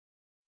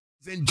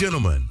Ladies and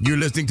gentlemen, you're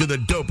listening to the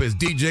dopest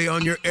DJ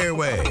on your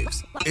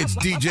airwaves. It's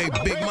DJ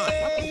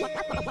Bigmyk.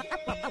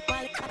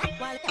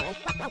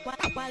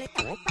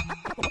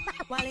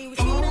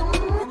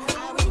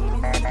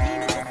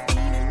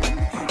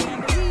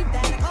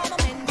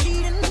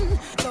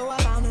 So I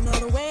found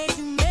another way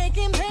to make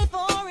him pay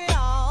for it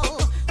all.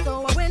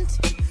 So I went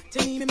to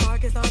Neiman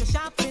Marcus on a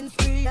shopping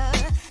spree,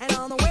 and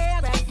on the way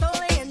I grabbed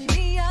Sole and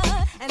Mia,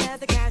 and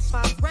as the cash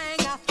box rang,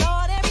 I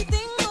thought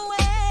everything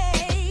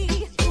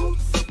away.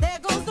 Oops, there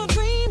goes the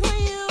dream we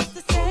used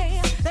to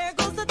say. There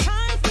goes the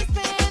times we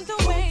spent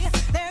away.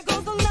 There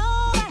goes the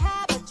love I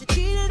had, but you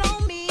cheated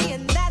on me,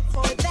 and that's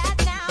for that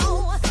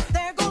now.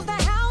 There goes the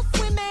house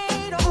we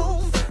made a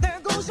home. There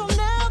goes you'll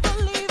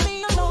never leave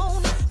me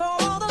alone. For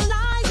all the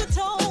lies you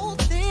told,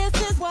 this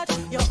is what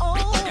you owe.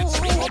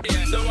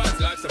 So what's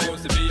life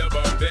supposed to be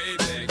about,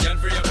 baby? Can't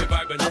free up your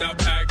vibe and stop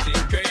acting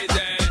crazy.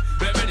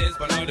 Reminisce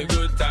on all the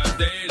good times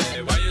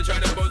daily. Why you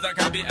trying to pose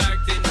like I be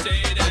acting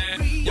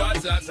shady?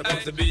 What's life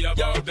supposed to be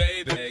about,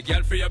 baby?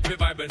 Can't free up your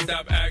vibe and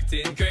stop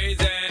acting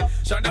crazy.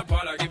 Shut up,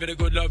 Paul, I give it a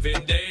good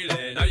loving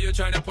daily. Now you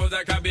trying to pose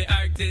like I be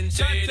acting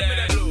shady.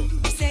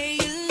 Say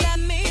you love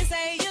me,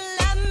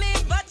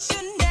 but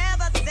you're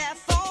never there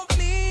for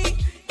me.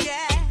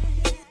 Yeah.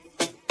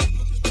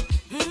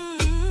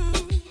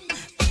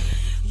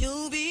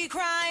 You'll be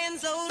crying,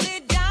 slowly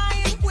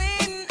dying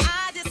when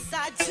I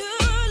decide to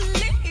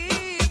leave.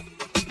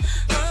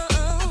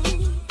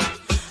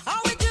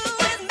 All we do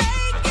is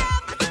make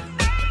up,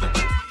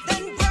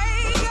 then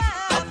break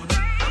up.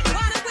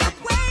 Why don't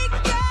we wake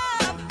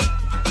up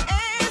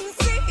and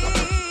see?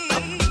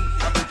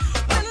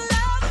 When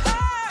love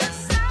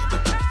hurts,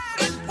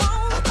 it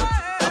won't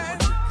work.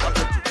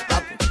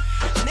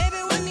 Maybe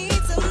we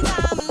need some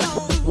time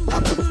alone.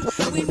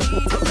 We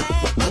need to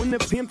let When the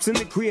pimp's in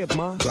the crib,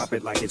 ma, drop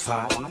it like it's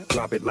hot.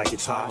 Drop it like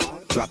it's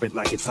hot. Drop it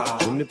like it's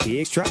hot. When the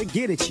pigs try to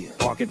get at you,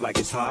 park it like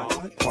it's hot.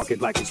 Park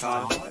it like it's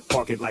hot.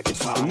 Park it like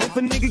it's hot. And if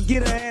a nigga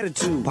get an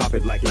attitude, pop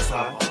it like it's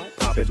hot.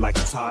 Pop it like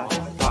it's hot.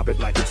 Pop it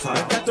like it's hot.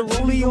 I got the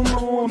rollie on my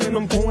arm and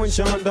I'm pouring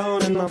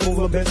Chandon and I'm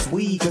over best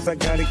weed cause I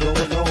got it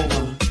going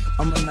on.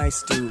 I'm a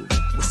nice dude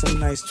with some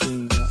nice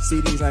dreams. See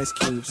these ice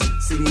cubes,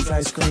 see these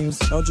ice creams.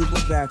 Eligible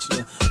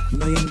bachelor, $1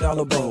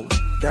 million bowl.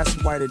 That's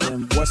whiter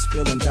than what's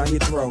spilling down your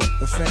throat.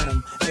 The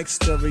phantom,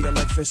 exterior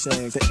like fish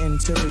eggs. The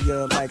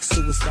interior like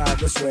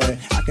suicide wrist red.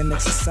 I can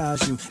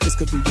exercise you, this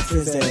could be your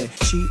phys ed.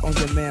 Cheat on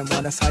your man,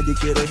 well, that's how you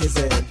get a his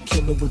head.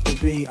 Killer with the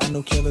B, I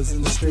know killers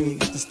in the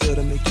street. It's still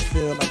to make you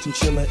feel like you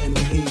chiller in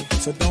the heat.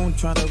 So don't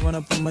try to run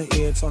up on my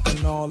ear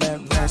talking all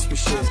that raspy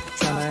shit.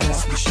 Trying to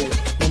ask me shit.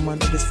 When my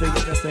niggas figure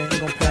that they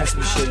ain't gon' pass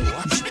me shit.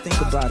 You should think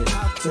about it,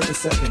 take a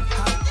second.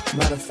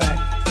 Matter of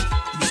fact,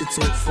 you should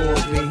take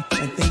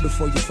 4B and think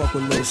before you fuck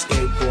with little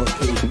skateboard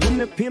people. When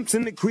the pimp's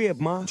in the crib,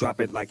 ma, drop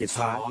it like it's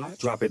hot.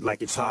 Drop it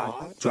like it's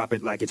hot. Drop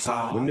it like it's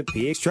hot. When the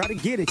pigs try to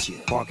get at you,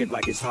 park it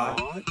like it's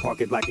hot.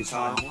 Park it like it's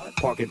hot.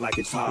 Park it like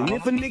it's hot. And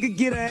if a nigga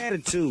get an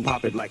attitude,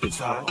 pop it like it's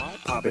hot.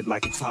 Pop it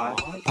like it's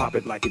hot. Pop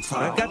it like it's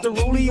hot. I got the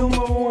rollie on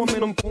my arm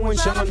and I'm pouring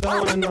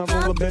Chandon and I'm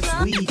over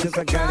best weed cause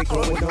I got it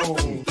going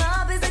on.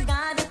 Love is a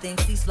guy that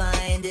thinks he's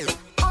flying,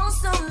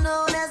 also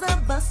known as a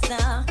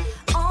buster.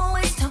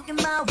 Always talking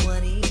about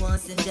what he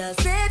wants and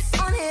just sits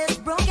on his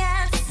broke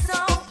ass. So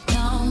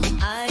no,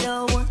 I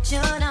don't want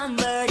your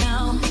number.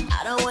 No,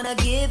 I don't wanna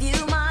give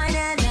you mine.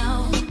 And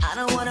no, I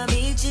don't wanna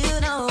meet you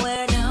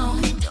nowhere. No,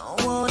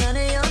 don't want none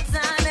of your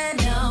time. And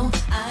no,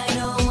 I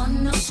don't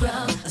want no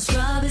scrub. A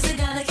scrub is a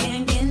guy that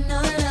can't get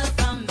no love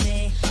from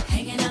me.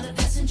 Hanging out the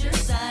passenger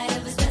side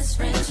of his best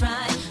friend's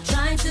ride,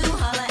 trying to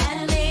holler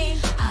at me.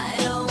 I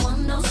don't want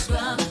no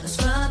scrub. A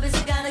scrub is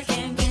a guy that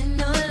can't get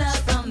no love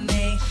from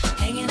me.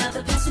 Hanging out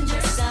the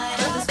passenger side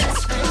of his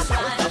best friend's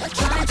ride,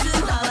 trying to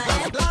holler at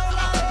me.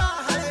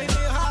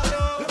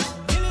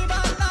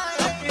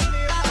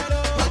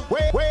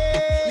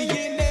 Me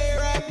getting that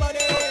rap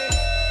money.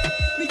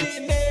 Me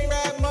getting that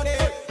rap money.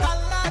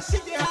 Kala,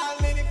 shiki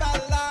halini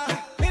kala.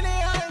 Mini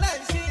halini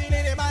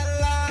shini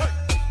mala.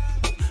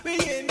 Me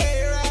getting that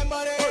rap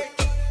money.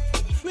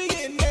 Me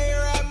getting that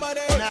rap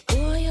money.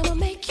 Boy, I'ma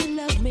make you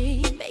love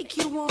me, make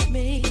you want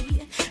me,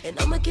 and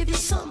I'ma give you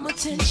some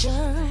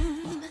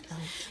attention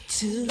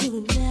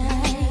tonight.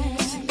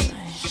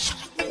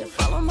 You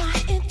follow my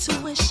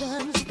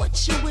intuition,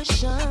 what you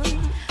wishing.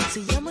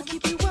 See, I'ma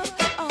keep you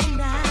up all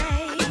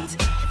night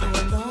for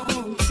a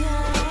long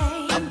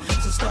time.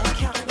 So start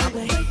counting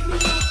away. Wake me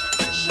up,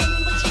 show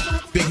me what you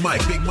got.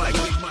 Bigmyk, Bigmyk,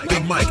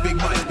 Bigmyk,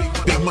 Bigmyk,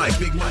 Bigmyk,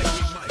 Bigmyk.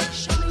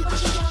 Show me what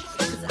you got,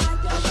 'cause I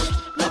don't want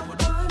no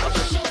one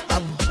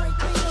to break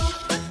me up.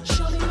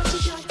 Show me what you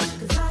got,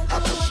 'cause I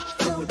don't want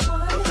no one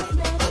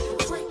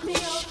to break me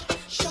up.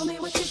 Show me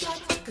what you got,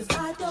 'cause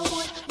I don't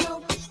want no.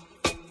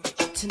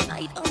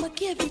 Tonight I'ma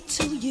give it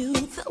to you,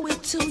 throw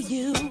it to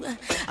you.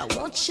 I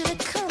want you to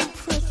come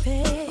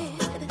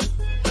prepared.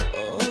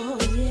 Oh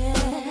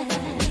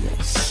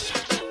yes.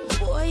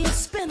 Boy,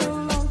 it's been a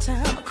long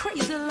time, a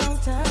crazy long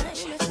time,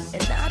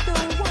 and I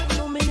don't want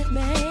no minute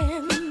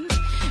man.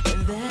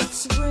 And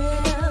that's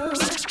real.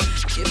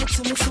 Give it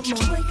to me, come on.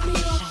 Wake me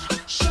up,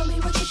 show me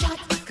what you got.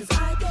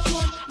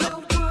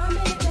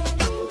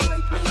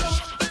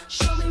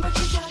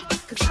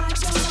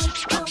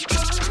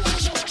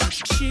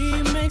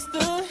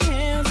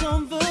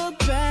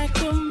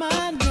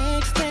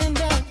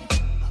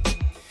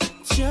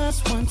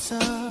 just one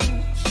touch,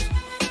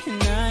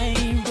 and I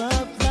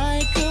erupt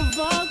like a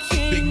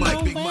volcano. Bigmyk,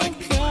 Bigmyk,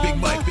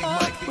 Bigmyk,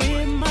 Bigmyk.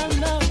 With my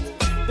love,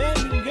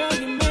 baby girl,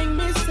 you make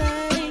me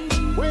sing.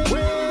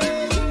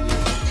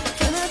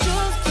 And I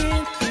just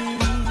can't think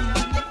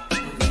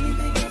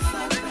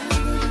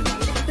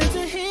than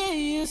to hear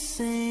you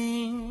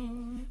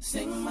sing.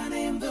 Sing my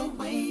name the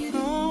way you do.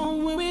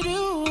 Oh, when we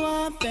do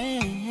our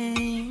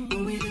thing.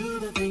 When we do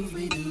the things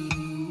we do.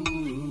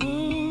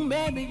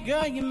 Baby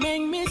girl, you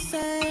make me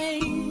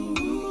sing.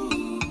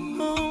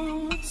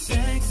 Oh,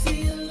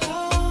 sexy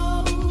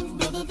love,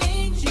 know the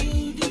things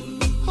you do.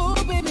 Oh,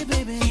 baby,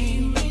 baby,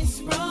 keep me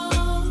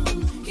sprung,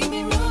 keep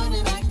me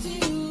running back to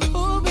you.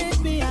 Oh,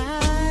 baby, I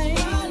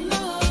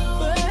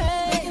love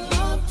making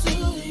love to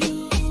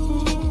you.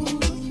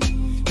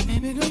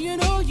 Baby girl, you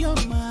know you're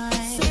my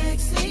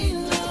sexy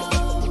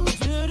love.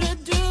 Do do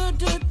do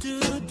do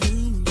do do.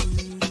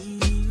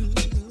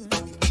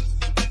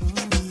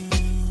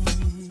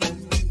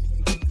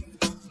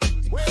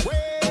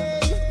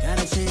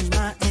 Gotta change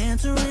my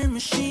answering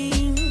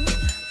machine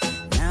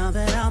now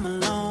that I'm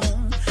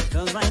alone.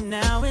 Cause right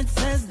now it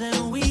says that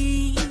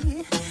we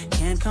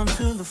can't come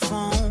to the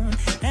phone.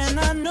 And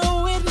I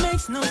know it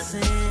makes no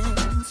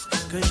sense,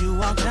 cause you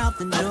walked out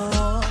the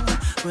door.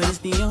 But it's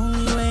the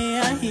only way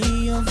I hear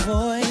your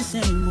voice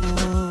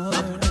anymore.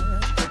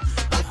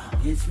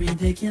 It's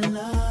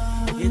ridiculous.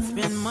 It's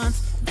been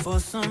months, and for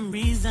some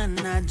reason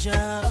I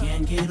just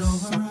can't get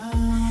over us.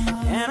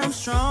 And I'm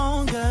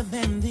stronger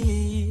than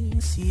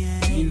this,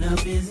 yeah.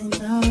 Enough is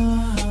enough.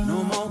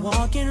 No more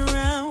walking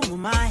around with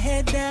my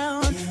head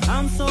down.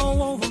 I'm so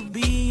over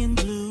being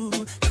blue,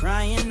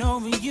 crying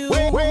over you.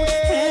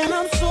 And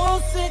I'm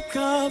so sick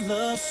of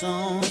love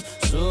songs,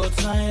 so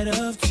tired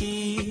of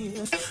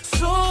tears,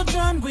 so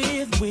done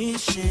with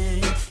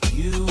wishing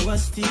you were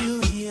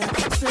still here.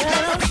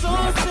 Said I'm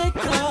so sick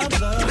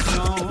of love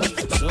songs,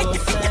 so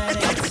sad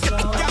and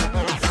slow.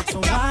 So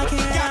why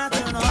can't I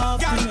turn off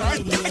the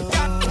radio?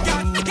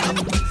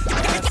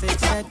 Gotta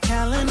fix that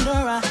calendar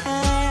I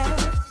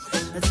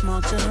have. Let's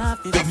mark July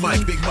 15th.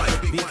 Bigmyk, Bigmyk,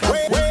 Bigmyk.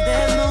 Because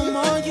there's no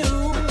more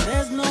you,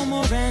 there's no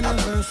more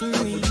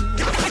anniversary.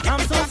 I'm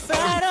so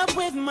fed up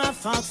with my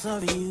thoughts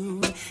of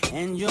you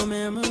and your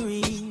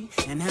memory,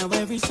 and how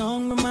every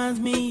song reminds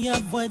me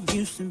of what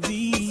used to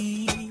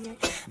be.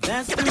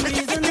 That's the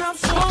reason I'm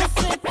so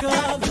sick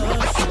of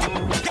love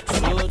songs,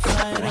 so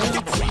tired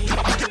of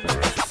tears,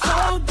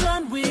 so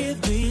done with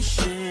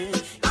wishing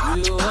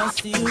you are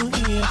still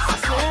here.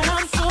 Said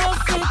I'm so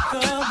sick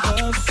of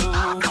love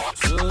songs,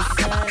 so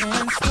sad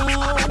and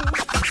slow.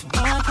 So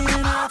why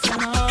can't I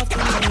turn off the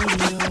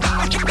radio?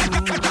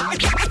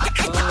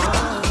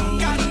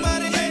 Got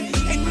money,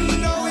 and you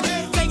know it.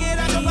 Take it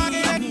out your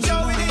pocket and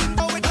show it.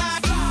 Throw it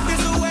like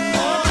this away.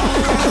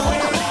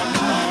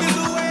 This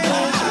away.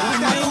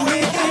 That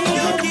away.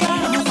 You keep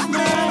us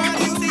mad.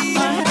 You see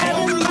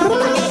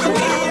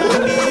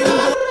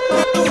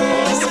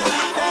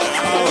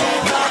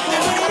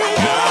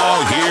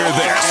Now hear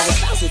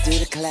this. I was to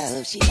the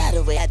club, she liked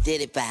the way I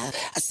did it, pal.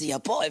 I see her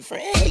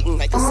boyfriend hating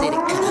like a city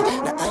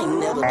cop. Now I ain't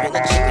never been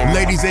a chicken.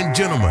 Ladies and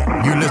gentlemen,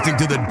 you're listening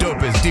to the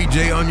dopest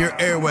DJ on your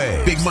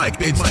airway. Bigmyk,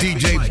 it's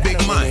DJ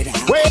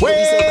Bigmyk. What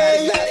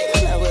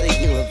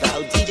are you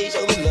about? DJ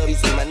show me love, you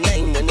say my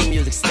name and the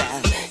music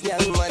style.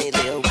 Young money,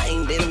 they'll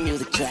wine, they the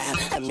music drive.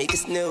 I make it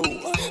snow,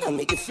 I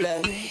make it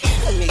flurry,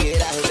 I make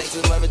it out like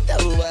tomorrow,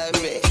 don't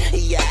worry.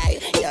 Yeah,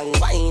 young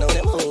wine on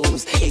them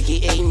hoes,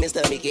 aka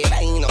Mr. Make It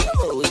Rain on them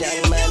hoes.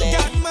 Young money,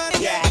 got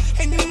money, yeah,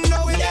 and you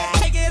know it. yeah.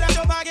 Take it out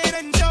your pocket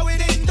and show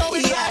it. Throw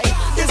it Yeah,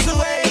 like this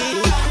way,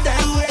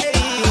 that way,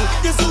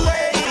 this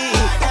way,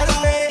 that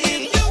way.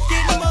 you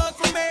get mugged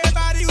from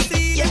everybody you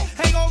see. Yeah.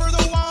 Hang over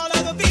the wall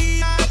of the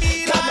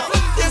VIP. Come on,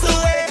 this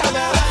way,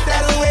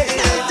 that way,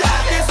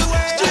 This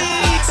way,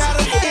 streets. that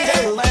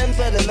way. One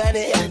for the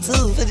money,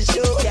 two for the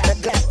show. Now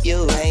clap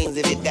your hands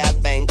if you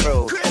got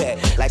bankroll. Yeah,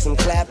 like some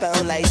clap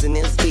on lights in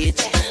this bitch.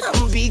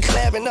 I'ma be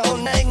clapping all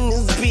night in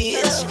this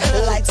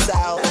bitch. Lights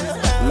out,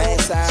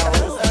 max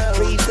out,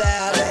 creeps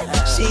out.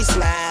 She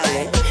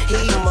smiling,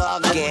 he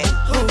mugging.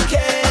 Who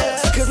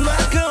cares? Cause my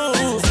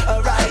goons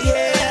are right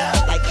here.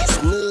 Like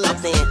it's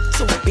nothing,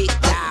 so big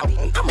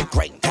down. I'm a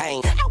great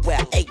thing. I wear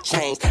 8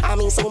 chains. I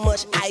mean so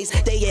much ice,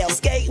 they yell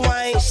skate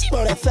wine. She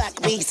wanna fuck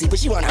Weezy, but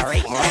she wanna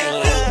rape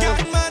mine.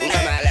 Got money,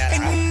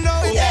 and you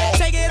know it. Yeah.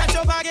 Take it out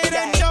your pocket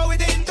and show it.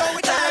 Throw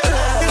it like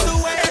this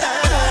away,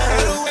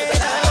 that away,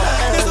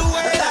 this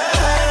away,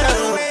 that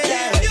away.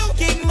 You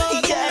get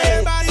mugged from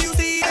everybody you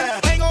see.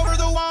 Hang over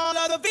the wall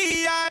of the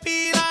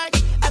VIP like.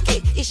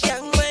 Okay, it's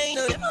Young Wayne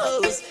on them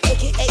hoes,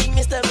 aka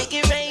Mr. Make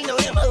It Rain on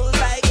them hoes.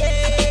 Like,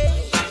 hey,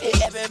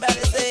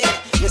 everybody say,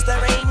 Mr.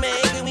 Rain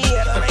Man, can we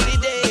have a rainy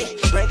day?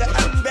 Bring an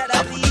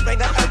umbrella, please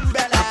bring an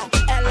umbrella.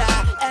 Ella,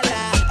 Ella,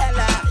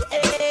 Ella,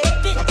 hey,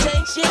 bitch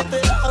ain't shit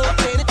but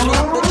open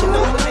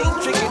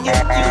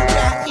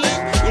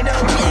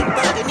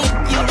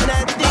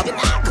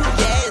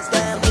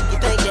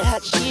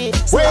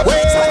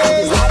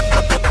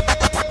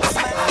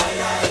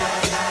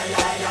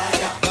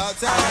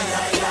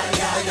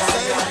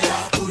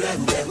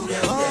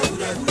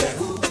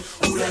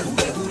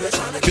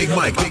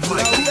Bigmyk. Now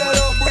who that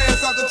old brand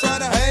sucker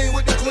trying to hang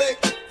with the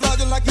click?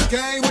 Flogging like you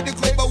came with the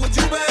click, but would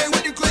you bang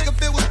with the click if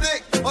it was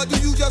thick? Or do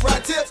you just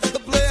write tips? The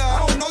player,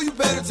 I don't know, you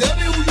better tell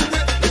me who you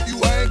with. If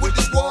you hang with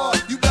the squad,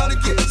 you bound to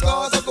get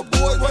scars. Sucker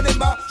boys running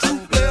mouth, true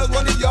players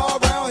running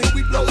y'all around. Here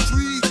we blow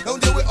trees,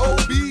 don't deal with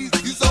OBs.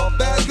 You saw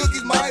bad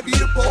cookies, might be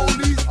the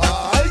police.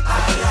 Alright?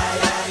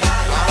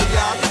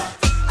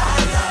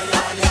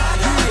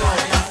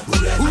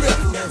 Who that?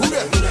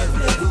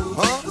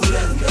 Huh?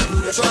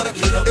 Trying to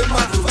get up in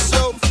my for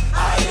show.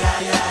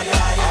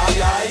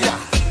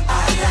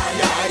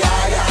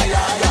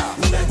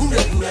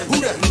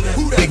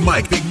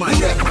 Bigmyk.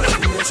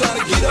 Trying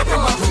to get up in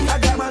my I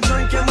got my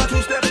drink and my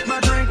two-step, my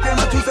drink and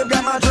my two-step,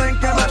 got my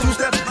drink and my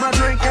two-step, my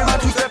drink and my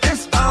two-step.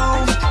 It's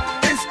on,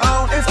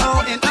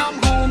 And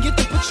I'm home, get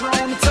the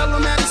Patron and tell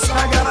them that it's on.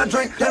 I got my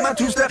drink and my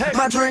two-step,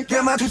 my drink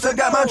and my two-step,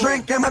 got my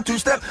drink and my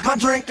two-step, my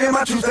drink and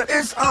my two-step.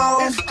 It's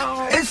on.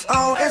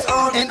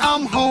 And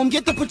I'm home,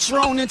 get the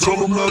Patron and tell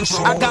them that it's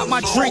on. I got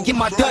my drink in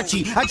my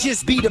Dutchie, I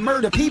just beat a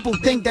murder. People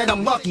think that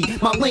I'm lucky.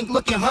 My link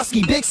looking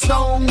husky, big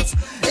stones.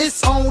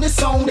 It's on.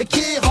 The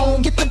kid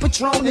home, get the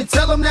Patron and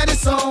tell them that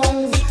it's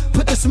on.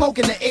 Put the smoke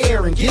in the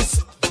air and get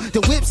the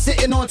whip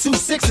sitting on 2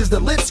 6s, the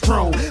lips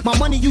chrome. My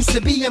money used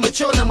to be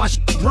immature, now my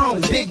shit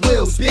grown. Big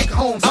wheels, big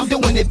homes, I'm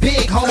doing it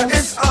big, homes.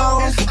 It's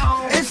on.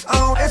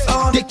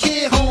 The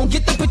kid home,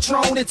 get the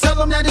Patron and tell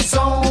them that it's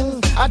on.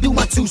 I do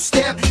my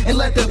two-step and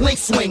let the link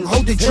swing.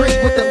 Hold the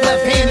drink with the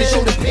left hand and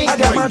show the pink I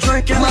got ring. my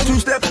drink and my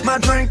two-step, my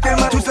drink and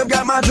my two-step,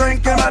 got my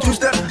drink and my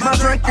two-step, my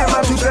drink and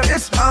my two-step.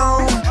 It's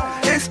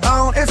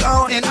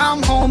on. And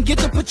I'm home, get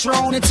the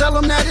Patron and tell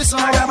them that it's on.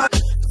 I got my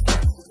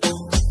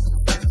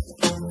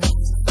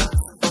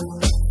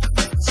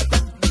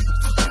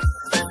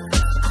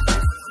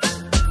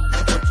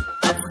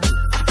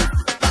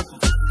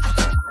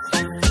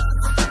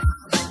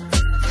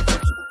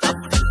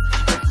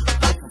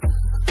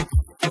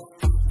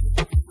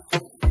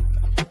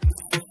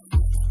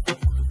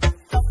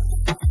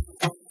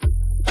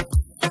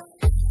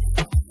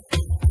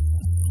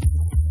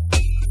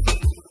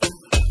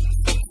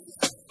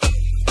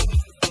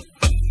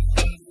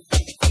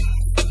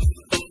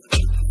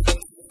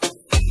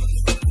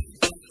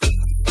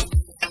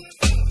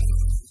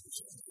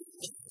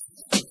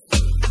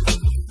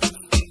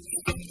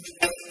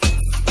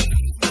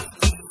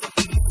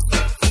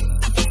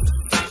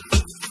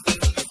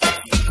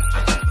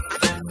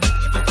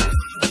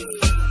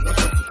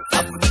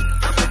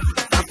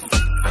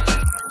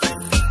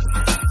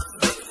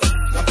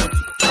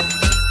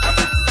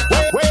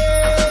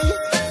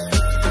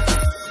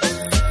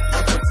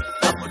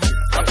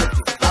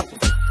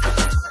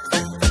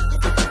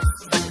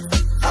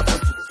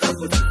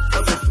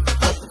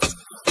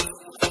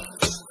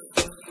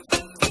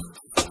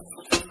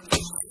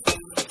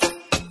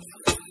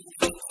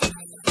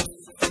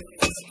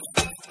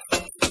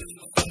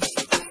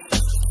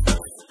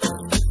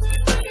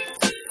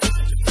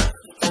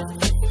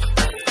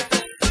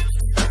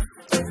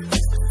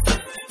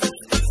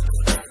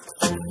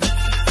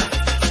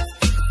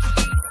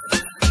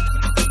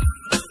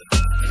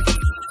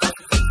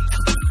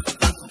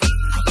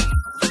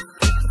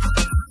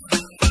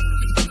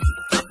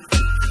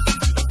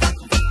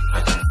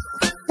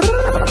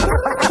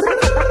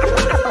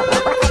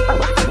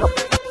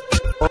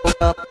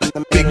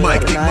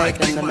Bigmyk.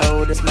 And I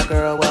noticed my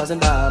girl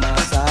wasn't by my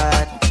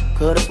side.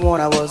 Could've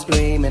sworn I was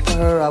dreaming, for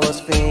her I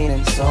was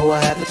fiending, so I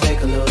had to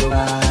take a little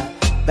ride.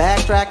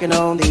 Backtracking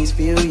on these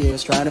few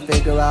years, trying to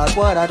figure out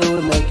what I do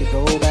to make it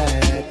go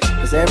back.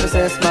 Cause ever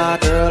since my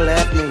girl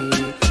left me,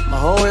 my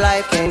whole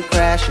life came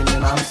crashing,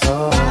 and I'm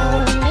so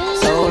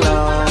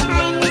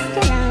lonely,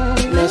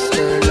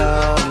 Mr.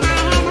 Lonely.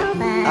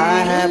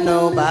 I have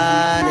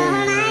nobody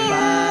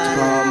to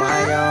call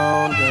my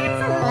own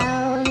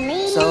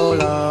girl. So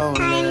lonely,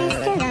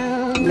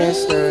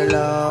 Mr.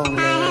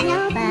 Lonely.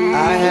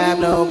 I have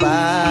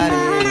nobody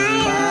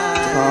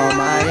to call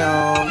my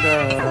own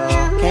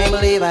girl. Can't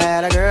believe I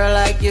had a girl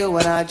like you,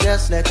 and I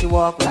just let you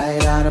walk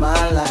right out of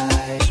my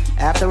life.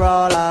 After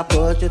all I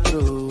put you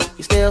through,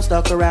 you still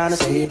stuck around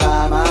and stayed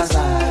by my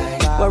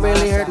side. What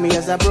really hurt me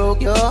is I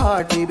broke your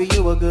heart, baby.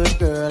 You a good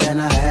girl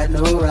and I had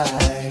no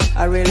right.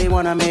 I really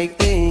wanna make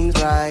things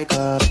right,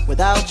 but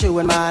without you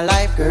in my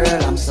life,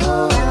 girl, I'm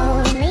so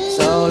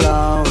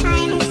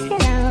lonely,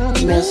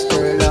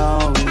 Mr.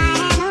 Lonely.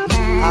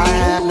 I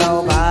have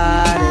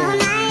nobody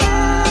to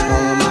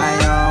call my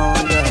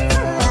own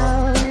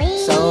girl.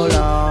 So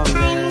lonely,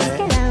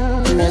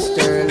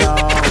 Mr.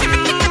 Lonely.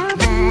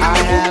 I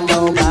have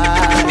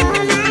nobody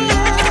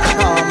to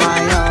call my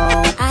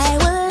own. I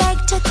would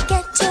like to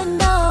get to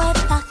know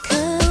if I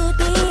could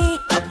be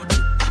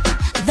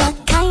the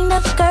kind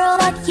of girl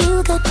that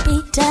you could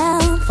be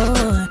down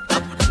for.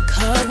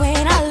 Cause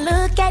when I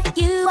look at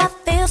you, I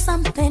feel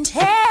something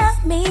tell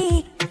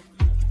me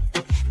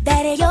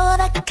that you're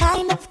the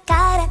kind of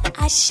guy that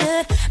I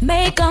should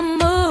make a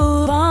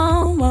move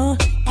on.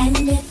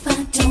 And if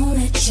I don't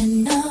let you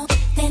know,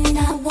 then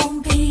I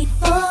won't be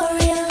for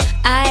real.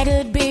 I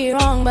could be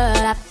wrong, but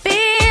I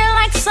feel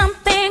like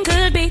something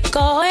could be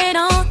going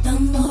on. The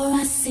more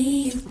I see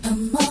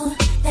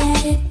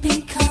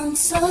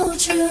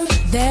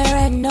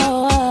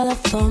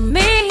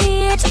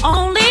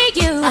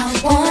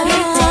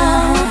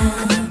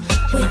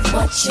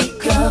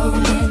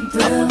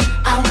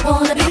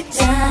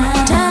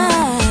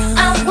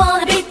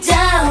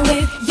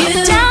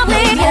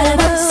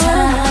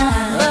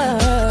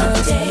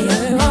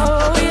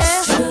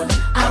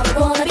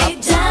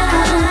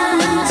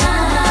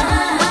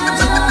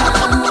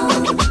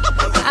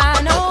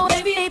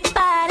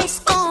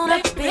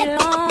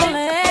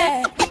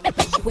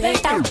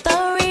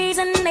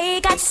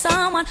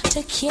someone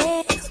to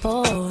care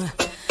for.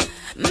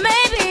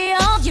 Maybe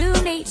all you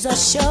need's a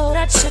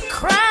shoulder to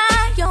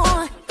cry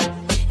on.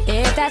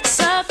 If that's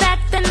a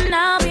fact, then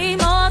I'll be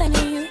more than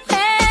you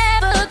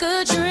ever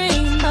could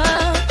dream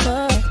of.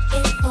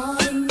 If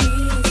all you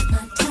need is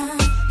my time,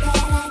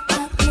 that I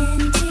got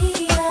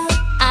plenty of.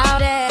 I'll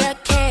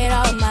dedicate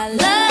all my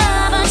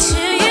love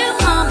unto you,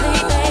 only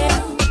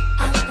baby.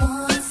 I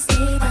wanna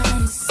stay by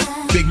your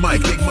side.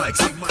 Bigmyk, Bigmyk,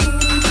 Bigmyk.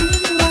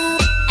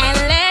 And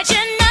let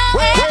you know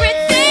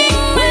everything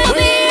will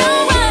be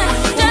alright.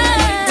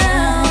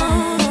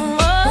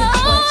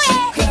 What you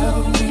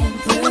going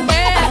through?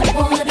 I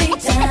wanna be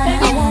down.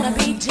 I wanna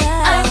be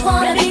down. I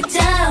wanna be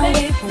down with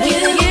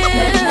you.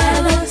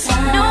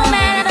 No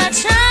matter the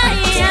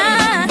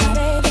time.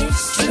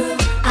 It's true.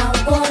 I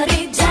wanna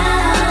be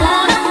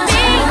down.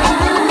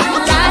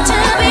 Got to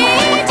be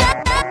down.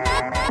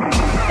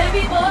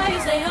 Baby boy, you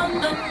stay on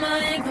my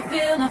mind,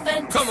 fulfill my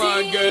fantasy. Come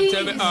on, girl,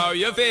 tell me how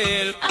you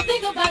feel. I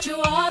think about you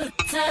all the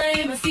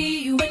time. I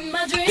see you in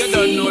my dreams. You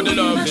don't know the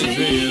love is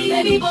real.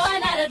 Baby boy,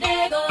 not a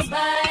day goes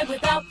by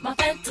without my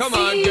fantasy. Come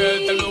on, girl,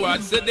 tell me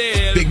what's the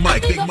deal. Bigmyk, I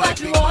think Bigmyk, about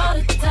you all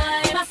the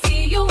time. I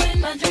see you in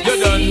my dreams. You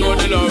don't know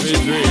the love is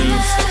real.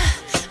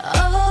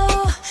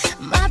 Oh,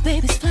 my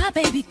baby's fly,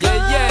 baby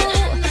girl.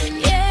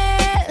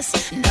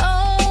 Yes,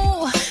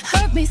 no,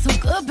 hurt me so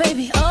good,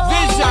 baby. Oh,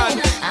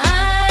 Vision.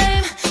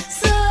 I'm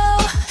so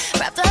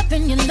wrapped up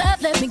in your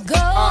love. Let me go.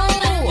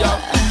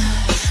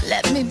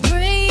 Let me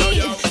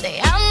breathe. Stay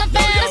out my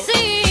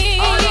fantasy.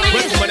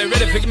 When they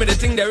ready for me the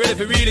thing, they ready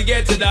for really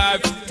get to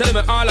dive. Tell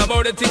me all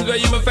about the things where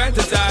you were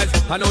fantasize.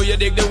 I know you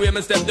dig the way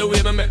me step, the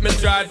way me make me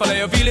stride. Follow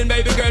your feeling,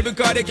 baby girl,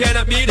 because they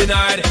cannot be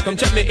denied. Come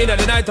check me in at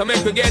the night, I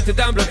make me get it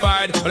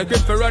amplified. When I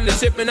grip for run the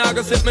ship, me nah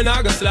go slip, me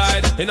nah go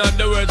slide. In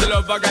other words, the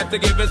love I got to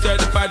give it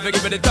certified. For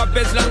give it the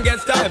toughest,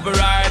 longest time for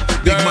ride.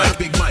 Bigmyk,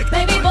 Bigmyk.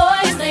 Baby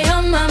boy, stay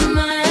on my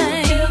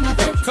mind. Feel my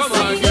fantasy. Come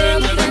on,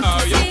 girl, tell me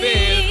how you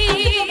feel.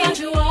 I think about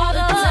you all the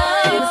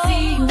time. I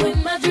see you in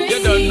my dreams. You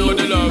don't know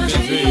the love is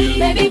real.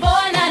 Baby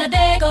boy, not a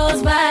day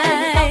goes by.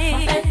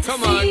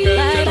 Come on, girl,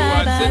 tell me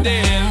what's the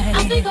deal.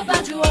 I think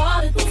about you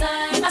all the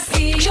time. I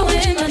see you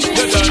in my You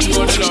don't dreams.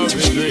 know the love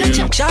is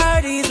real.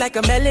 Shawty's like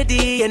a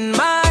melody in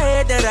my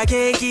head that I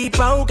can't keep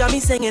out. Got me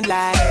singing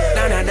like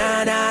na na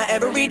na na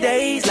every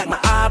day's like my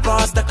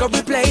iPod stuck on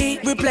replay.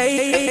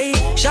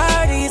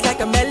 Shawty's like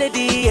a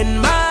melody in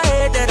my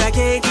head that I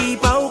can't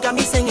keep out. Got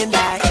me singing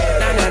like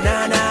na na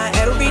na na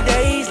every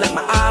day's like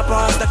my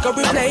iPod stuck on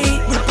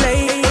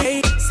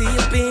replay. See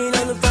you been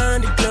all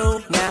around the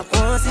globe. Now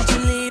once did you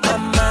leave my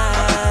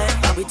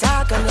mind? We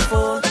talk on the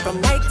phone from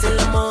night till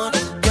the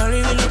morning. Girl,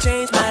 you really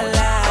changed my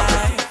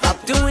life. I'm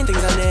doing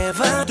things I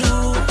never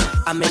do.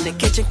 I'm in the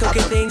kitchen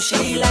cooking things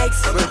she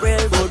likes. We're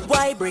railroad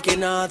white,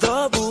 breaking all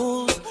the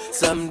rules.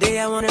 Someday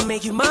I wanna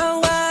make you my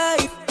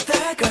wife.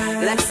 That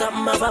girl, like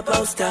something of a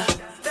poster.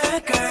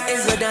 That girl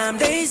is a damn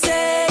they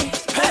say.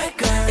 That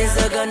girl is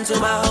a gun to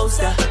my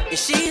holster. And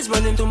she's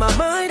running through my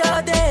mind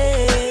all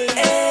day.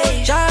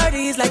 Hey,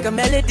 Shawty's like a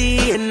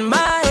melody in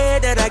my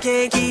head that I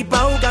can't keep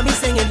out. Got me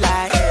singing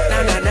like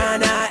na na na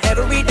na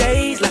every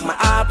day's like my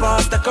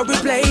iPod stuck on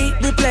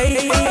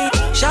replay.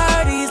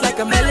 Shawty's like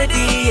a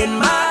melody in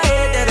my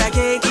head that I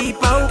can't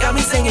keep out. Got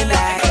me singing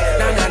like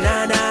na na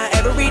na na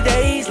every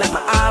day's like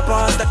my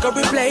iPod stuck on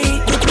replay.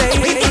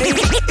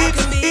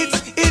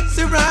 It's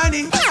a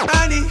Ronnie.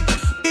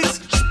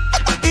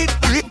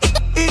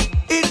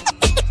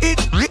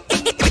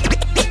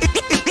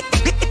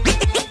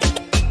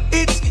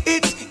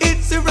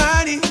 It's a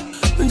Ronnie.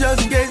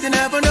 Just in case you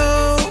never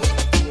know.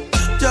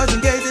 Just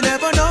in case you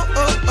never know.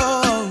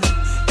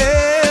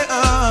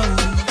 Yeah,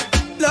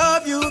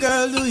 love you,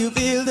 girl. Do you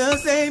feel the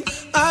same?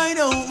 I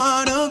don't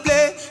wanna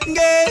play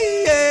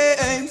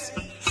games.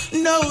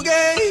 No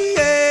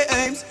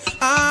games.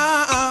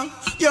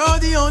 You're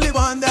the only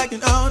one that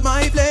can out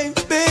my flame.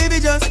 Baby,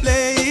 just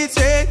play it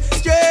straight.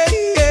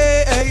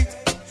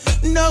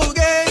 No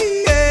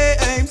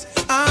games.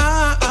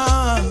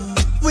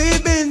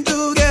 We've been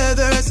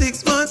together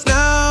 6 months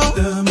now.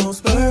 The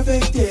most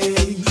perfect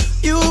day.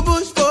 You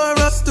pushed for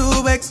us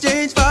to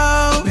exchange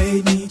vows.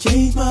 Made me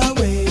change my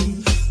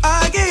ways.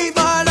 I gave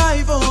my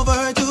life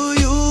over to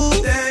you.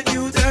 Then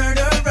you turned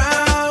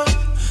around.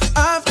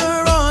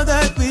 After all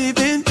that we've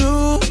been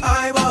through,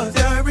 I was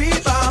your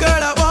rebound.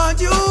 Girl, I want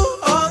you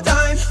all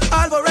time.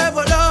 I'll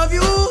forever love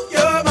you.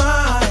 You're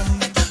mine.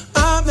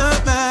 I'm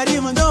not mad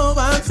even though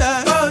I'm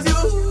sad. 'Cause you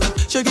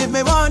should give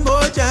me one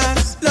more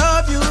chance.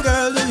 Love you,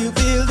 girl. Do you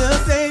feel the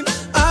same?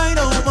 I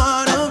don't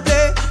wanna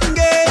play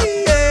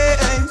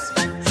games.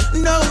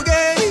 No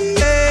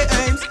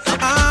games.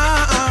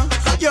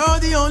 You're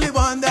the only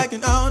one that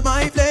can out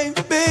my flame.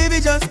 Baby,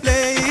 just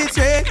play it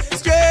straight.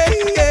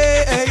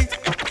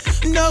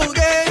 No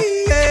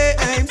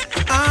games.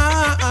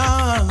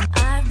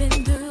 I've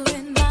been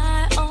doing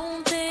my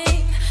own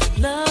thing.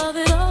 Love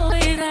it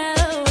always had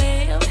a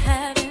way of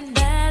having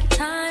bad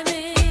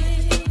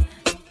timing.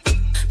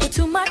 But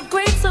to my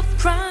great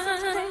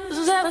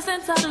surprise, ever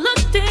since I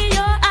looked in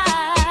your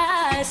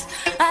eyes,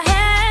 I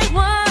had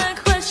one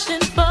question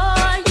for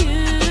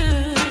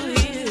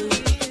you.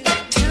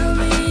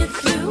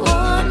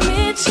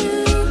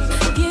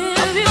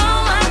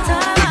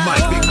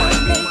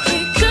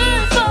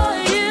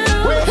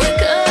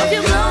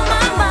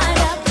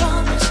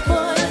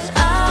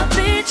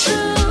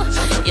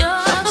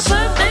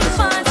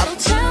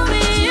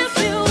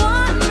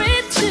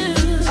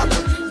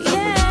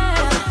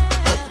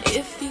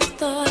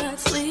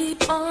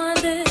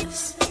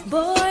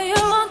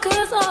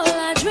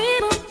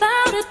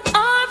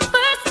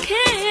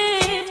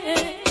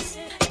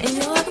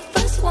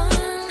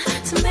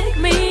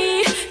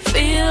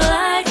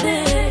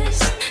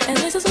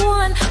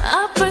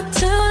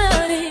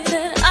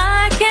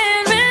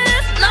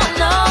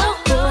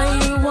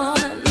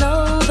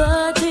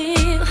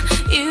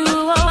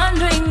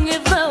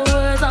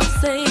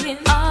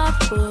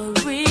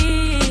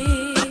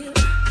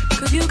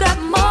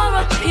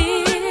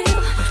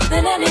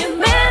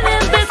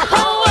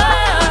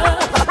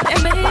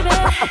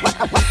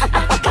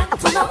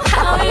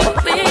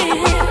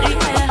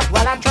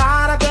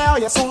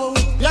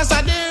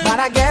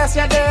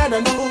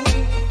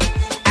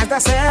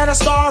 said a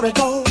story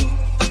goes,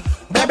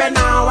 baby,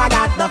 now I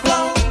got the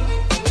flow.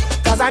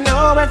 Cause I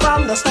know it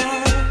from the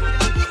start.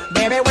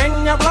 Baby, when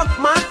you broke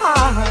my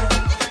heart,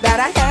 that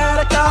I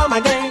had to come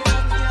again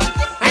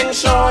and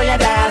show you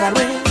that I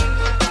win.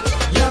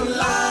 You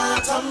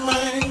lied to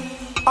me.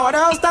 All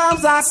those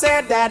times I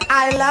said that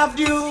I loved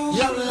you.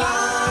 You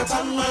lied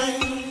to me.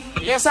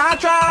 Yes, I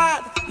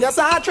tried. Yes,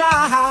 I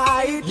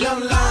tried. You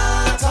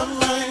lied to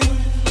me.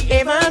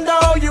 Even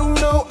though you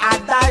knew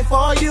I'd die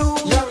for you.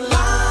 You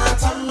lied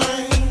to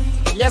me.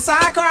 Yes,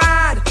 I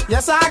cried.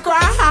 Yes, I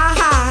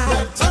cried.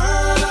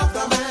 Return of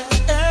the man.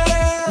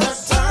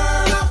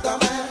 Return of the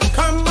man.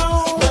 Come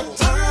on.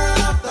 Return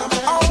of the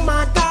man. Oh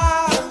my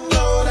God. You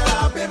know that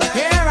I'll be back.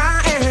 Here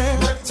I am.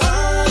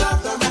 Return of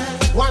the man.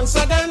 Once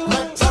again.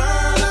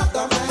 Return of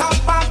the man.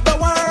 Top of the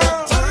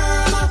world.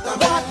 Return of the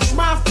man. Watch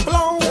my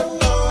flow. You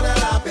know that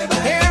I'll be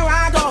back. Here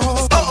I go.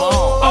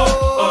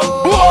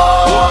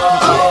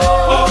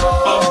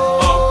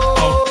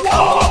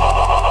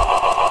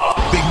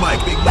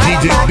 Bigmyk,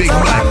 DJ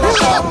Bigmyk.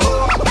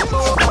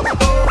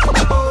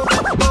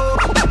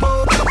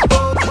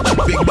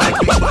 Bigmyk.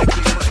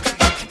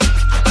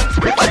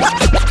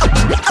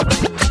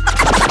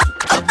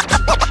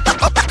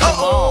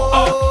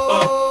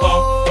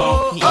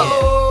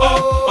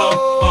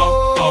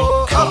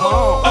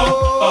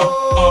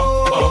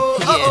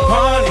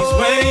 Parties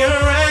where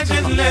you're at,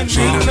 just let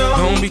me know.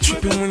 Don't be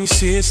tripping when you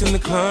see us in the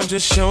club.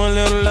 Just show a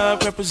little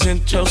love,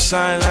 represent your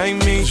side like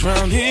me.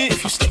 Round here,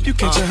 if you slip, you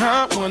catch a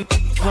hot one.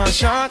 One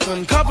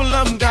shotgun, couple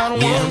of them down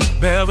one.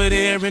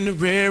 Belvedere in the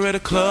rear of the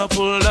club,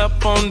 pulled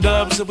up on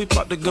dubs, so we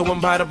about to go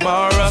and buy the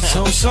bar up.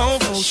 So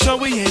for sure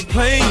we ain't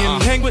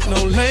playing, hang with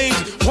no lanes,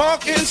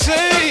 walk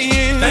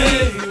insane.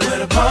 Hey, where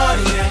the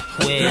party at?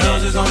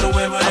 Girls is on the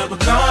way, where the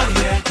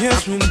Bacardi at?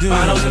 Yes, we do.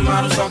 Bottles and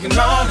models talking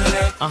all of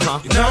that.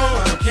 You know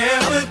I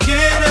can't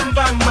forget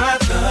about my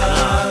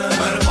thug.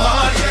 Where the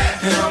party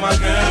at? And all my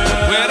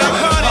girls. Where the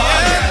party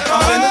at?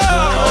 All in the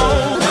club.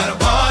 Where the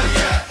party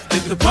at?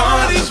 If the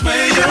party's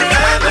where you're at.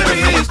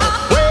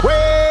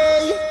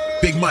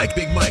 Bigmyk.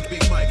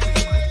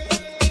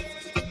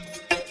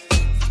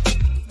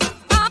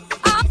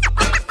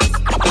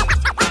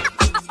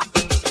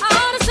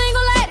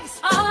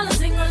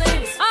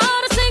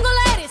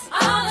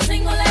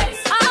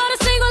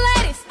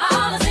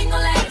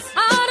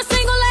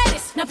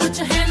 Now put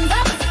your hands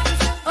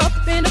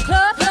up in the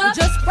club. You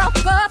just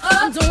broke up.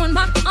 I'm doing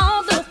my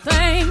own little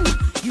thing.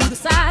 You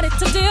decided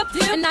to dip,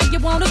 and now you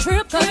want to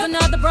trip, cause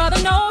another brother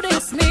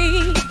noticed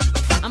me.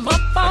 I'm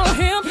up on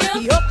him,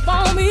 he up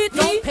on me.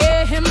 Don't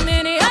pay him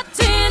any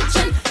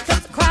attention,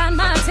 cause I cried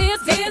my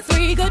tears. Did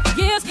 3 good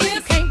years,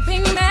 you can't be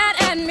mad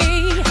at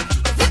me.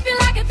 If you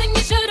like it, then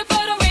you should've put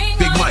a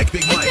ring on it. If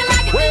you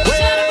like it, then you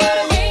should've put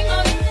a ring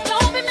on it.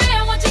 Don't be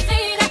mad once you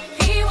see that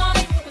he want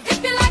it.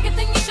 If you like it,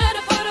 then you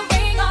should've put a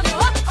ring on it.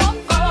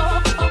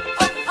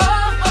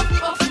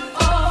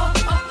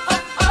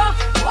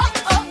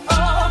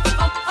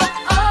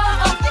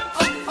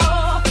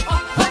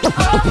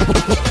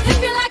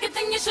 If you like it,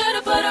 then you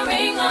should've put a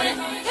ring on it.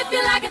 If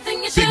you like it,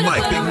 then you should've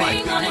put a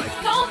ring on it.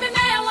 Don't be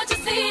mad once you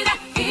see that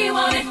he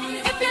want it.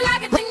 If you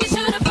like it, then you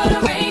should've put a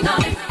ring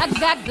on it. I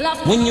got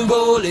gloves. When you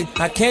roll it,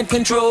 I can't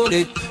control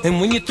it. And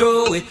when you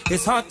throw it,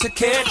 it's hard to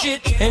catch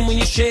it. And when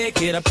you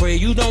shake it, I pray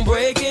you don't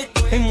break it.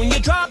 And when you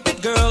drop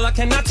it, girl, I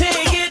cannot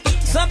take it.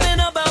 Something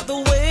about the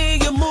way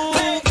you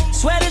move,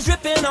 sweat is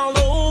dripping all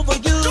over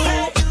you.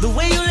 The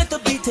way you let the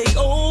beat take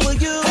over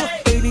you.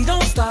 Baby,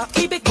 don't stop,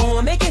 keep it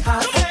going, make it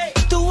hot.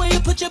 The way you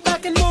put your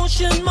back in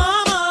motion,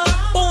 mama.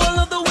 Oh, I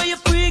love the way you're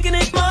freaking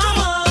it,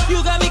 mama.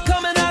 You got me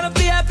coming out of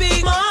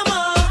VIP,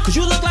 mama. Cause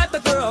you look like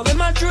the girl in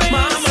my dreams,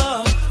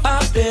 mama.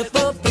 I step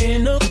up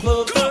in the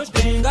club, first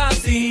thing I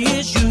see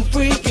is you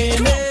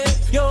freaking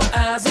it. Your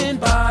eyes and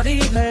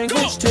body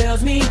language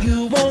tells me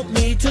you want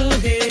me to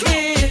hit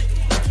it.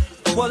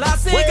 Well, I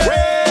say,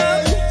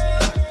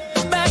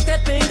 girl, back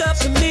that thing up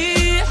to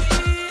me.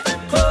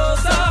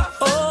 Closer,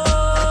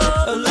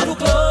 oh, a little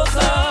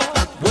closer.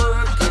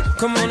 Work it,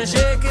 come on and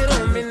shake it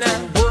on me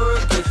now.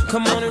 Work it,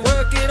 come on and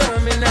work it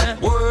on me now.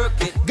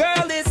 Work it,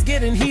 girl, it's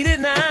getting heated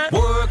now.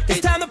 Work it,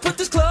 it's time to put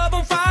this club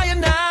on fire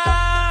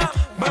now.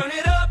 Burn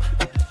it up,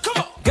 come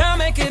on. Girl,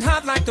 make it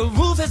hot like the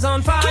roof is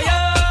on fire.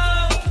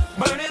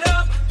 Burn it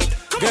up,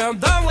 girl,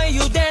 the way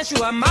you dance,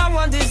 you are my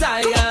one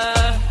desire.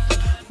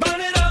 Burn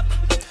it up,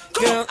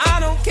 girl, I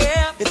don't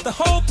care if the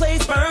whole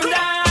place burned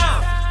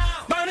down.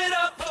 Burn it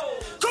up,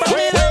 burn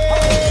it up,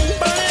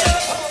 burn it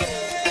up.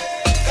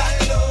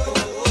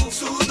 Calor,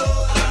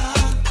 sudor,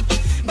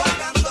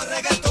 bailando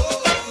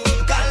reggaetón.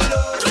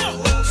 Calor,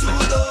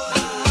 sudor,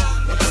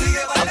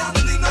 sigue bailando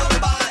y no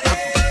pare.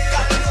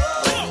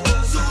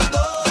 Calor,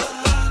 sudor,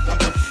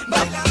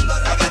 bailando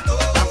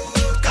reggaetón.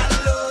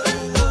 Calor,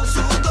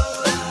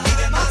 sudor,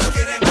 quiere más,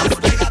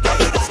 pégate.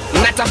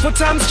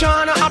 Natafuta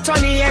msichana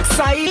atani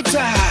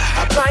exciter.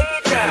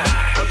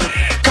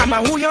 Kama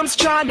huyo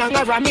msichana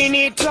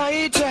ngaramini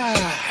tighter.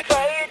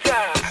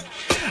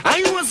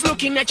 I was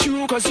looking at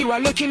you cause you are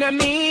looking at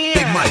me.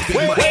 Bigmyk.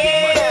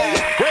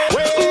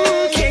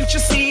 Ooh, can't you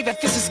see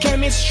that this this is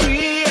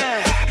chemistry.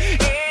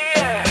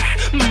 Yeah.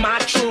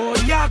 Macho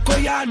yako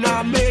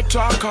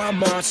yanameta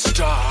kama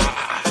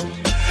star.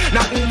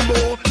 Na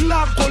umbo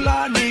lako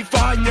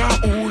lanifanya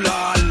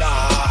ulala.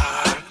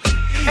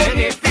 And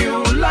if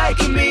you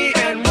like me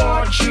and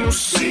what you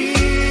see,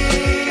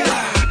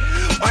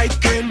 I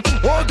can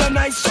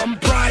organize some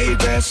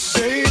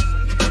privacy.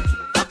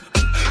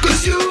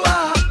 Cause you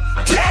are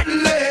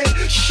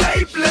deadly,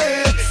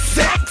 shapely,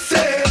 sexy.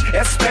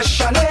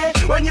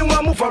 Especially when you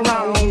move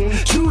around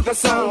to the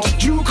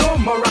sound, you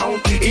come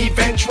around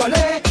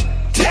eventually.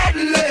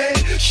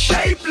 Deadly,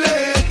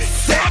 shapely,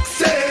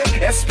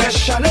 sexy.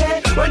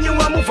 Especially when you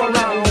move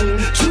around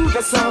to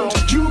the sound,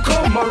 you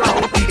come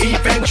around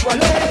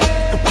eventually.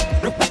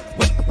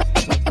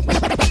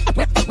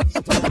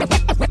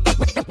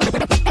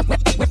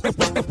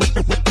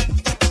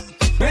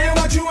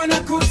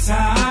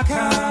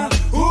 Kutaka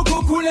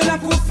huku kule na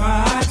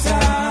kufata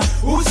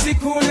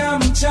usiku na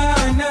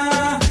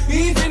mchana,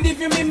 hivi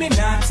ndivyo mimi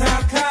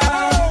nataka.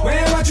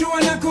 Wewe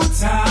wajua na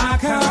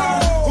kutaka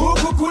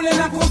huku kule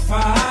na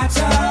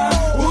kufata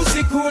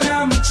usiku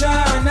na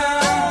mchana,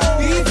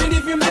 hivi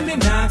ndivyo mimi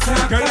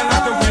nataka. Girl, I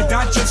like the way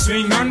that you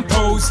swing and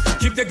pose.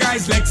 Keep the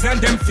guys' legs and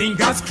them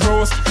fingers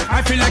crossed.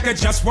 I feel like I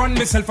just won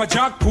myself a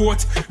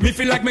jackpot. Me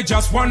feel like me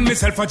just won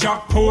myself a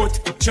jackpot.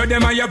 Show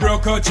them how you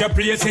broke out your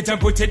place it and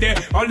put it there.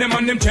 All them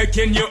on them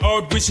checking you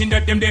out, wishing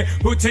that them there,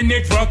 putting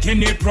it,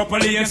 rocking it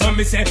properly. And so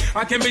me say,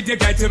 I can be the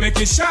guy to make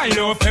it shine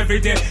off every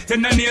day.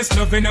 Tenderness,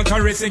 loving and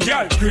caressing,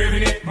 girl,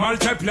 craving it.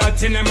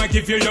 Multi-platinum, I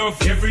give you love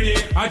every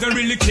day. I don't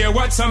really care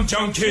what some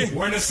junkie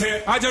wanna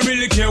say. I don't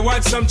really care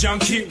what some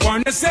junkie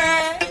wanna say.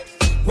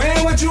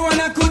 Wewe wajua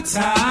na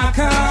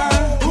kutaka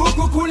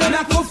huku kule na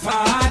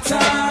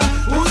kufata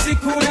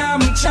usiku na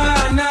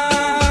mchana,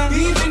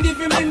 hivi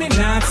ndivyo mimi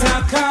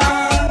nataka.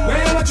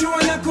 Wewe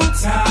wajua na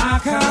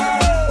kutaka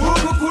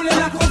huku kule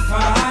na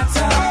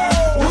kufata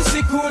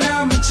usiku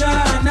na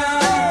mchana,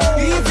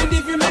 hivi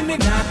ndivyo mimi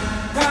nataka.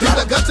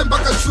 Kindergarten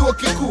mpaka chuo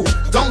kikuu,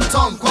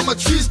 downtown kwa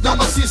machiz na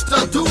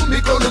masista tu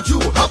mikono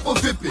juu. Hapo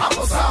vipi?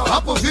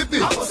 Hapo vipi?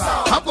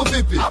 Hapo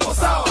vipi?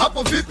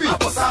 Hapo vipi?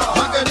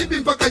 Magharibi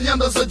mpaka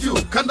nyanda za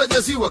juu, kanda ya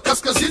ziwa,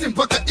 kaskazini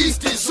mpaka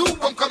east zoo,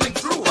 I'm coming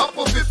through.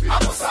 Hapo vipi?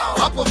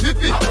 Hapo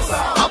vipi?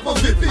 Hapo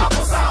vipi?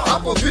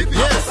 Hapo vipi?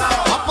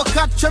 Hapo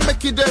kat chembe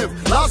kidevu,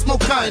 lazima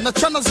ukae na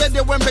chana zaidi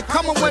ya wembe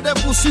kama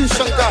mwerevu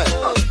usishangae.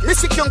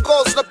 Misi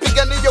kiongozi na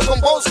piganiyo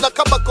gombozi na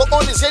kama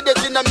kooni zaidi ya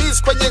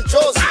jinamizi kwenye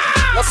njozi.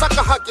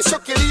 Nasaka haki sio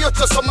kilio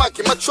cha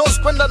samaki, machozi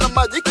kwenda na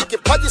maji, hiki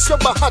kipaji sio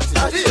bahati.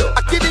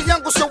 Akili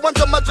yangu sio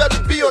uwanja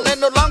majaribio,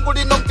 neno langu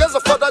linaongeza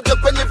faraja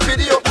kwenye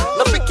video.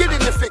 Nafikiri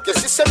nifike,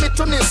 sisemi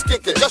tu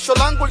nisikike, jasho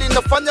langu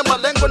linafanya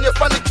malengo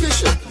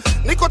niyafanikishe.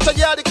 Niko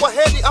tayari kwa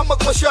heri ama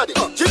kwa shari,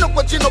 jino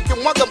kwa jino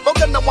kimwaga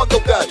mboga na mwaga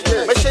ugali.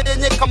 Maisha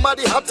yenye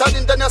kamari hatari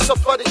ndani ya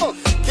safari,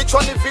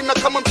 kichwani vina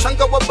kama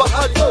mchanga wa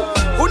bahari.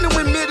 Huu ni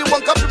mwimiri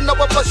wangapi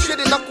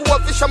mnawabashiri na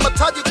kuwavisha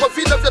mataji kwa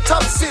vina vya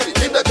tafsiri.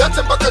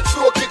 Kindergarten mpaka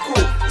chuo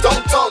kikuu,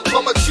 downtown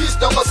kwa machiz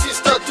na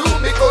masista tu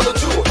mikono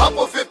juu.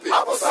 Hapo vipi?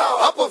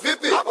 Hapo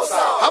vipi?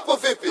 Hapo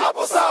vipi?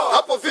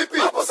 Hapo vipi?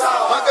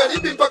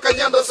 Magharibi mpaka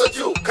nyanda za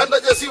juu, kanda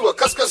ya ziwa,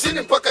 kaskazini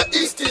mpaka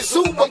east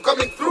zoo, I'm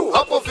coming through.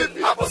 Hapo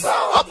vipi? Hapo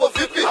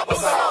vipi?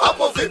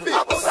 Hapo vipi?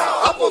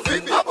 Hapo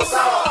vipi?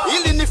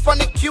 Ili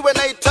nifanikiwe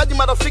nahitaji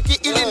marafiki,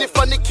 ili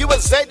nifanikiwe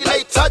zaidi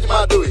nahitaji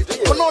maadui.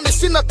 Kononi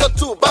sina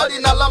tattoo bali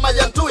na alama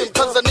ya ndui.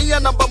 Tanzania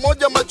namba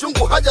moja,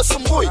 majungu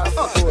hajasumbui.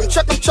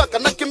 Mchaka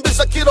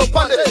nakimbiza kila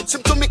upande,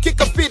 simtumiki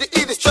kafiri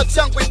ili chat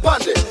yangu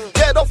ipande.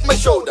 Get off my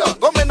shoulder,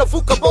 ngome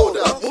navuka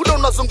boda, muda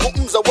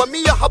unazungumza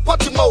wamia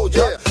hapati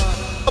moja.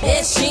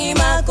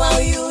 Heshima kwa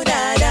huyu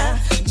dada,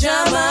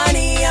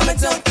 jamani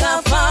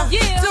ametoka far.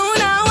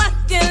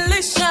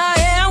 Tunawakilisha,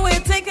 yeah, we're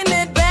taking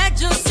it back,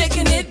 just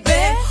taking it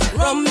back.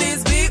 From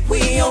this beat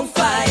we on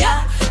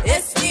fire,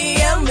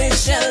 SDM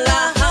Michelle,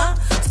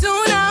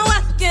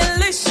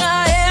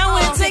 tunawakilisha, yeah,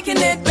 we're taking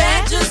it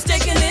back, just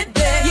taking it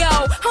back.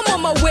 Yo, I'm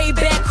on my way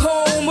back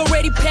home,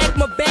 already packed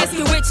my bags,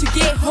 get ready to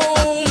get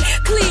home.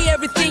 Clear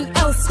everything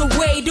else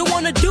away, don't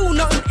wanna do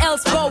nothing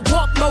else but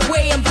walk my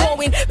way. I'm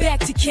going back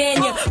to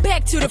Kenya,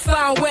 back to the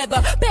fine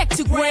weather, back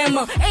to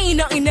grandma. Ain't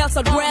nothing else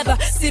I'd rather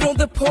sit on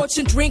the porch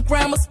and drink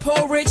grandma's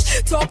porridge.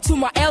 Talk to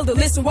my elder,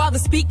 listen while they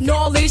speak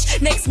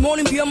knowledge. Next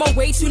morning be on my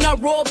way to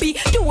Nairobi,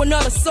 do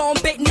another song,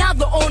 but now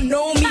they all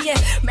know me.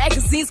 And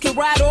magazines can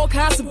write all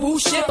kinds of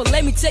bullshit, but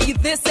let me tell you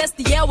this,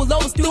 SDL will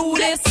always do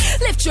this.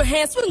 Lift your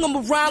hands, swing them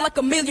around like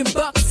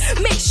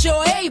 $1,000,000. Make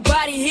sure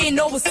everybody here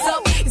know what's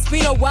up. It's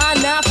been a while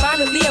now,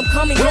 finally I'm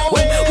coming home.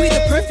 We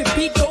the perfect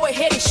beat, go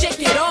ahead and shake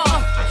it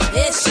off.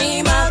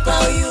 Heshima kwa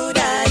huyu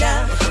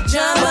dada,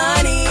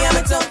 jamani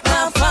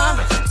ametoka far.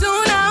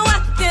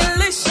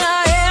 Tunawakilisha,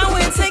 yeah,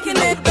 we're taking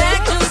it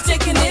back, just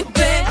taking it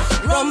back.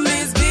 From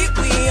this beat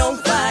we on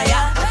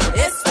fire,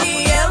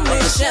 SDM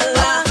Michelle.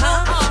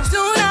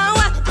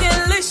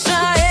 Tunawakilisha,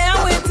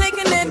 yeah, we're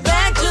taking it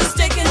back, just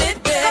taking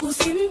it back.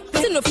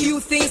 Seen a few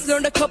things,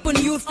 learned a couple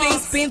new few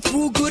things, been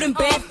through good and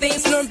bad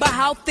things, learn by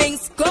how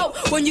things go.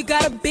 When you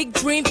got a big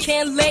dream,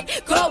 can't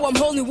let go. I'm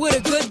holding with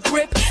a good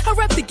grip. I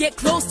rap to get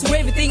close to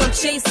everything I'm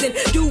chasing.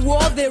 Do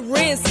all there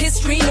is,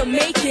 history no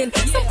making.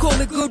 Some call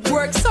it good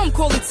work, some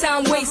call it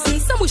time wasting.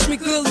 Some wish me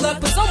good luck,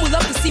 but some would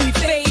love to see me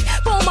fade.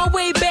 But on my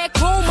way back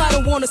home, I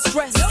don't wanna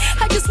stress.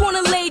 I just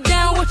wanna lay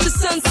down, watch the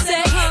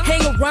sunset.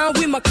 Hang around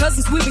with my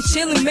cousins, we be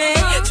chillin', man.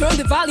 Turn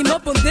the volume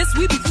up on this,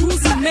 we be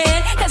cruising,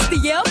 man.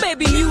 SDL,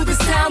 baby, knew this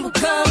time would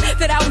come,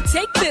 that I would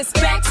take this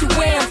back to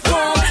where I'm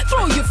from.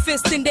 Throw your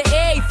fist in the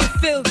air if you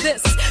feel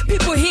this.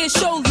 People here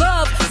show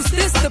love, cause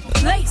this the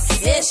place.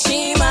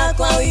 Heshima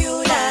kwa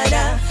huyu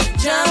dada,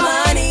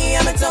 jamani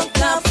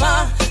ametoka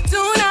far.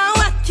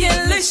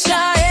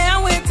 Tunawakilisha,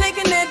 yeah, we're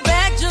taking it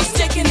back, just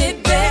taking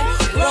it back.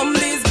 From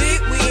this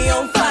beat we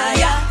on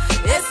fire.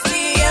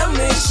 SDM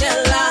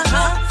Michelle,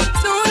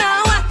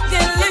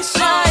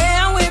 tunawakilisha,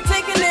 yeah, we're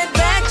taking it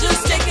back,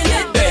 just taking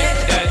it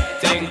back.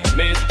 That thing,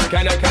 miss,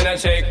 can I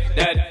shake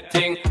that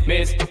thing,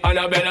 miss,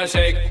 Annabella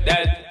shake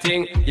that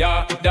thing,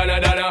 yeah,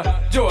 Donna,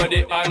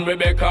 Jody and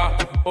Rebecca,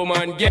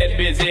 woman get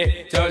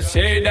busy, just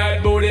shake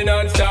that booty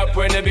non-stop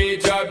when the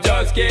beat drop,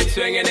 just keep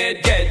swinging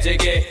it, get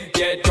jiggy,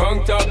 get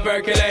crunked up,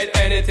 percolate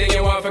anything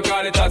you want for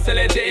call it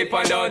oscillate if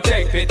and don't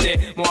take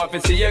pity, more to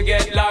see you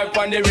get life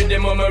on the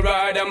rhythm of my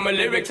ride and my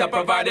lyrics I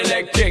provide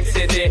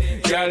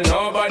electricity, girl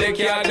nobody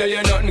can do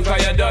you nothing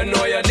cause you don't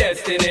know your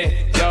destiny,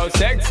 yo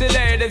sexy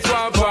ladies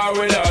want power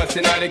with us,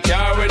 in the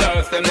car with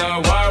us, them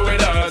not war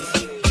with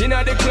us.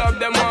 Inna the club,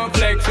 them want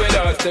flex with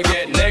us. To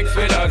get next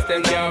with us,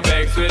 them can't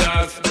vex with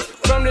us.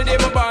 From the day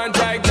my bond,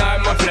 I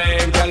ignite my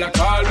flame. Girl, I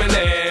call my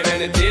name,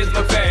 and it is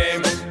my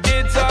fame.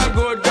 It's all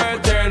good, girl,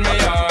 turn me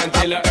on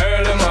till I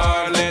earn them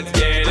on. Let's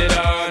get it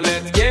on,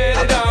 let's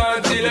get it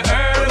on till I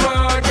earn them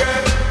on,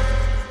 girl.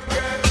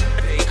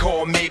 They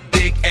call me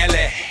Big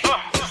Ellie,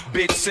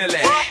 Big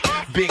Silly,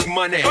 Big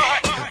Money,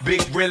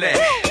 Big Really.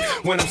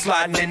 When I'm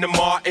sliding in the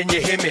mart and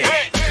you hear me,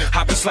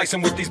 I be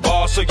slicing with these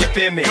bars so you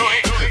feel me.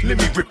 Let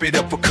me rip it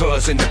up for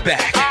cuz in the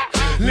back.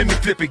 Let me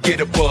flip it,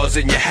 get a buzz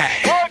in your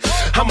hat.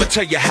 I'ma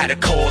tell you how to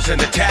cause an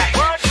attack.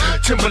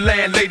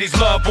 Timberland ladies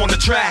love on the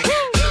track.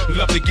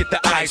 Love to get the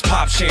ice,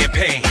 pop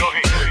champagne.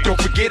 Don't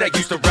forget I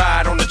used to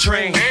ride on the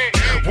train.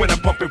 When I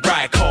bump it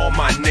right, call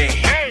my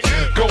name.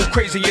 Go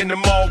crazy in the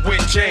mall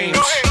with James.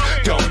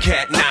 Dumb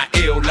cat, not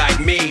ill like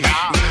me.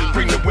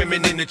 Bring the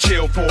women in to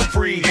chill for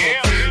free.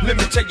 Let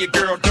me tell you,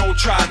 girl, don't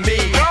try me.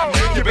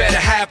 You better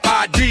have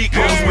ID,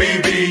 cause we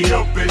be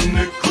up in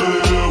the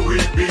club, we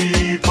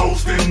be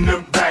posting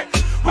the back.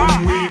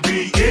 When we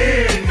be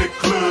in the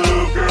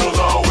club, girls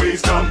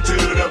always come to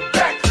the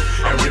back.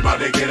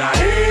 Everybody get our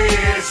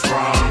heads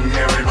sprung.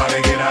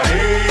 Everybody get our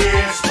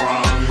heads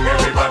sprung.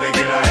 Everybody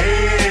get our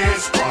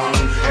heads sprung.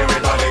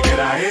 Everybody get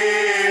our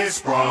heads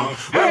sprung.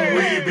 When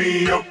we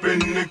be up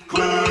in the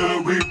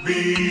club, we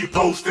be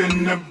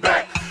posting the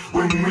back.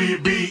 When we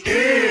be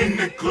in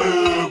the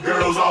club,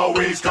 girls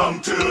always come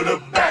to the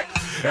back.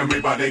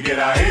 Everybody get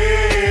our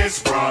heads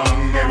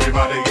sprung.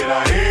 Everybody get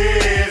our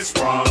heads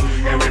sprung.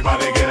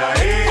 Everybody get our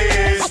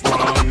heads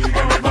sprung.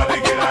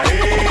 Everybody get our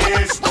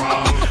heads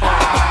sprung.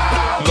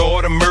 Ah.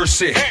 Lord of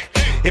mercy.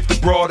 If the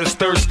broad is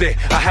thirsty,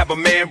 I have a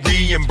man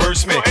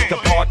reimburse me. The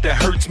part that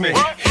hurts me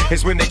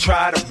is when they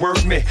try to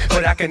work me,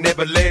 but I can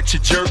never let you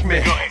jerk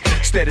me.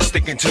 Instead of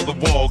sticking to the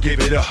wall, give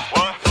it up.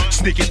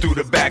 Sneaking through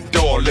the back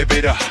door, live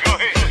it up.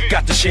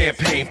 Got the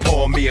champagne,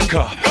 pour me a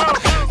cup.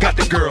 Got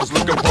the girls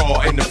looking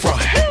raw in the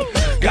front.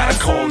 Gotta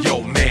call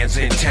your mans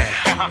in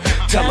town.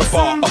 Tell the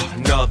bar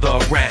another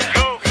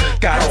round.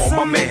 Got all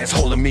my mans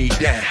holding me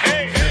down.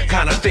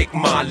 Kinda thick,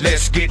 ma,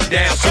 let's get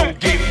down. So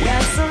get with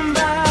Got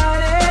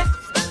somebody,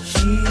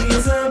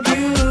 she's a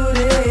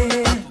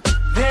beauty,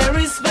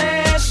 very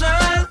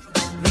special,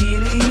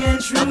 really and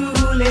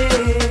truly.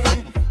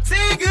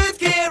 Take good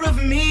care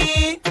of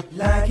me,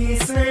 like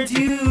it's her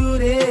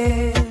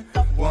duty.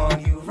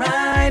 Want you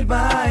right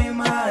by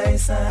my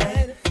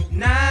side,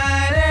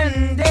 night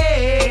and day.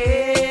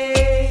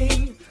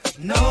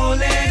 No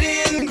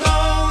letting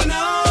go,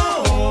 no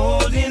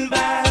holding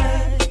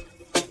back,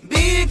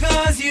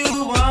 because you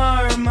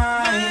are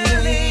my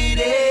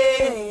lady.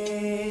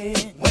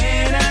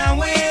 When I'm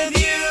with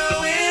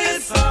you,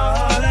 it's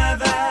all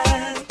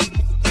about.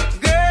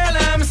 Girl,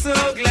 I'm so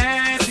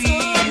glad we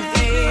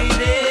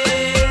made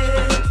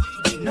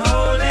it. No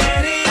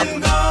letting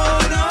go,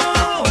 no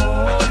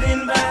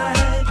holding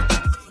back.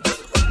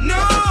 No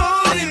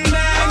holding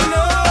back,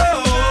 no,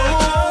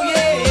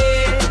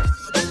 yeah.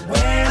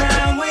 When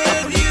I'm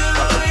with you,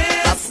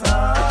 it's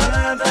all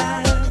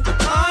about.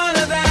 All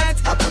of that,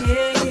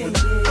 yeah, yeah,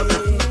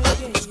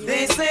 yeah.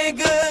 They say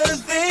good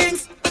things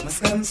must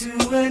come to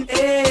an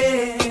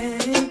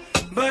end,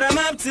 but I'm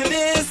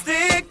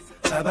optimistic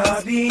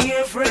about being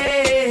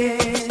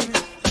afraid.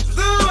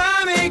 Though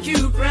I make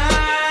you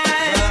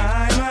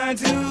cry, my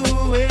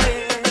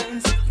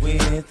doings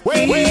with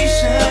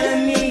Keisha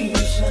and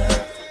Nisha,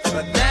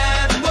 but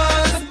that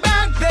was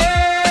back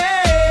then.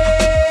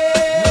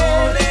 No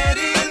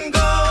letting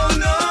go,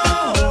 no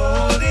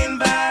holding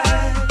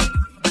back,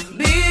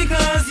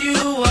 because you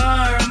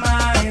are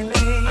my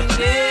lady.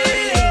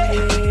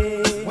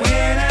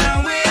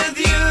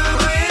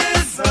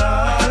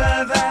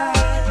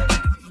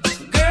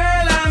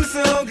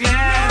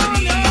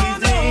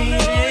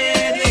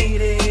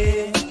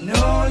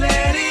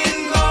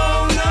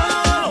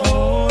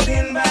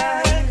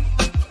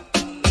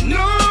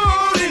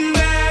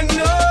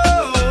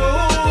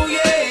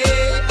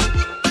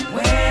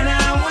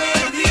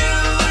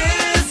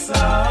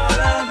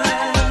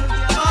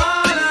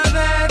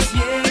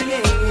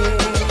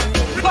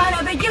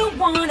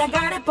 want, I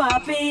got it,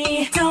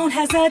 Poppy. Don't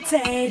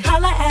hesitate,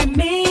 holla at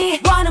me.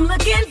 What I'm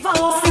looking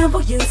for,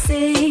 simple, you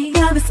see.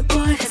 Love is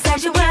support and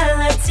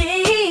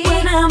sexuality.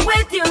 When I'm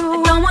with you,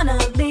 I don't wanna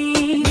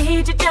leave.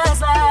 Need you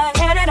just like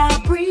air that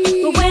I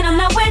breathe. But when I'm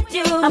not with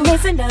you, I'm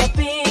missing the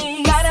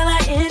beat. Got a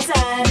lot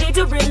inside, need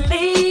to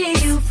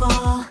release. You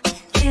fall,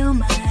 feel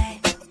my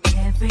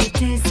every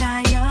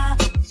desire.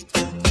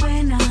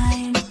 When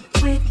I'm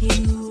with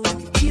you,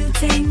 you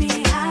take me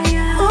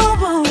higher. Oh,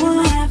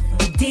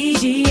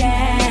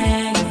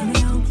 DGA.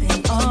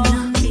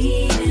 Oh,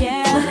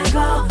 yeah. When I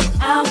go,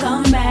 I'll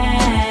come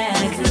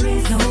back. There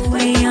is no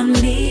way I'm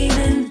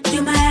leaving.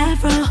 You're my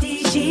afro.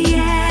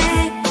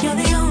 DGA. You're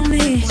the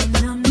only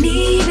one I'm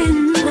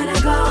needing. When I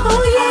go,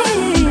 oh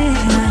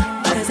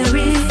yeah. Cause there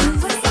is no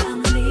way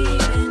I'm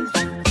leaving.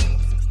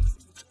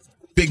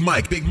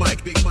 Bigmyk, Bigmyk,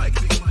 Bigmyk,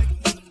 Bigmyk.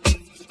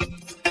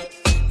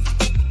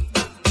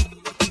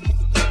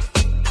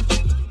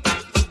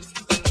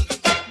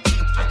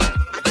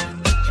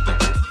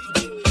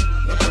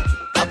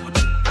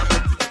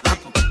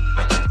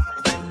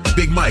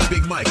 Bigmyk,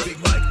 Bigmyk,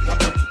 Bigmyk.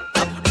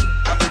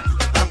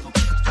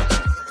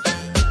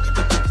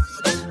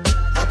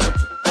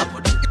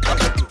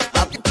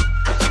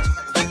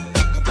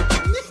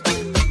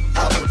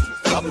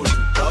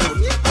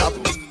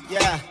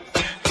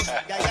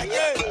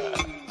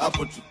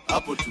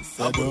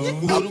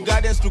 Uhuru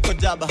Gardens tuko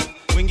jaba,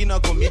 wengine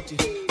wako miti.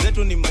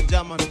 Zetu ni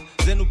majaman,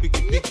 zenu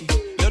pikipiki.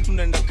 Leo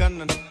tunaenda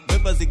kanan,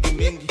 beba zigi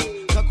mingi.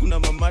 Kakuna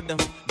mamadam,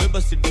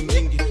 beba sidi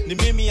mingi. Ni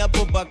mimi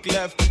hapo back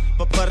left,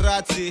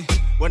 paparazzi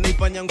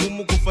wanaifanya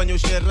ngumu kufanya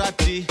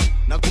usherati.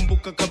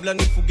 Nakumbuka kabla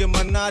nifuge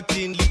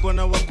manati, nilikuwa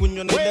na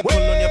wakunywa na ile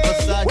koloni ya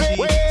Versace.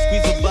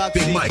 Squeeze back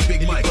seat,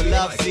 nilikuwa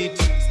love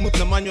seat. Smooth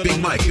na manual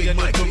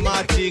na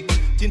automatic.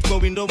 Tint kwa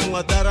window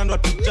muadhara ndo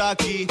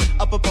tutaki.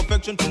 Hapa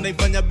perfection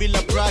tunaifanya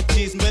bila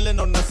practice. Mbele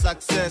naona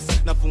success,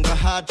 nafunga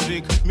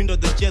hat-trick. Mindo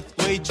the jet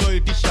way joy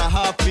tisha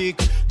happy.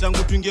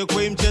 Tangu tuingie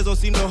kwa hii mchezo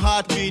sino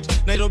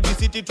heartbeat. Nairobi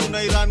City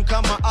tunairan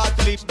kama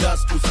athlete.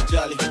 Just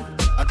tusijali,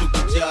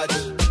 hatukujudge.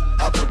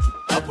 Hapo tu,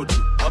 hapo tu,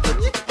 hapo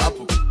tu,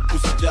 hapo.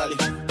 Tusijali,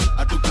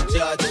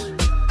 hatukujudge.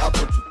 Hapo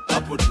tu,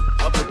 hapo tu,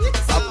 hapo tu,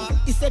 hapo.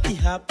 Iseti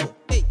hapo,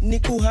 ni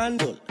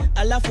kuhandle.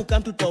 Alafu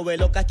kam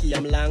tutowelo kaki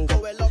ya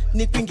mlango.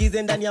 Ni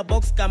kuingize ndani ya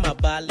box kama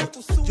balo.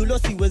 Julo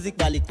siwezi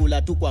kubali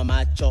kula tu kwa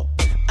macho.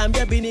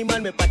 Ambia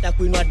Biniman mepata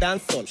kuinua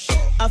dancehall.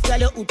 After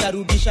leo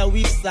utarudisha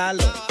week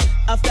salon.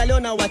 After leo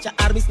na wacha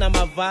armies na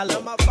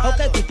mavalo.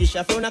 Haukai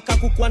kutisha feona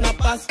kakukua na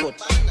passport.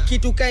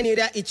 Kitu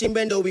kainirea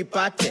ichimbe ndo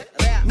wipate.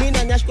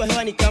 Mina nyash kwa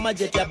hewa ni kama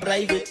jet ya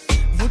private.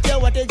 Vutia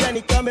wateja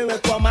ni kama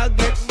mewekwa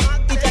magnet.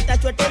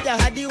 Itatachwa teja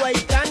hadi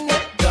waikane.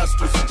 Just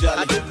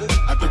tusijali,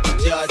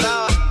 hatukujudge.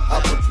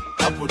 Hapo tu,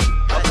 hapo tu,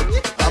 hapo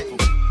tu, hapo.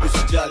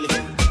 Tusijali,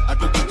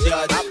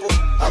 hatukujudge.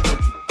 Hapo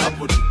tu,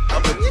 hapo tu,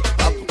 hapo tu,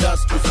 hapo.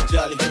 Just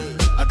tusijali,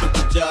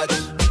 hatukujudge.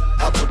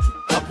 Hapo tu,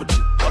 hapo tu,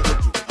 hapo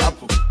tu,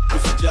 hapo.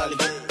 Tusijali,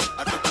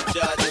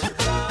 hatukujudge.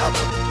 Hapo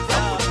tu,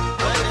 hapo tu,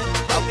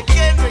 hapo tu.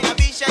 Kendo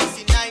inabisha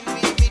isi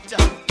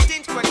 9mm.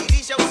 Tint kwa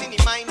dirisha usini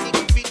mind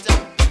nikipita.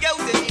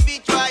 Geuze ni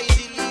vichwa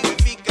ili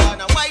imefika.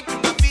 Na white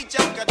tunaficha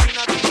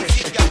mkatuna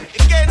visika.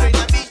 Kendo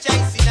inabisha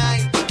isi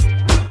 9.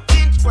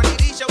 Tint kwa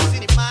dirisha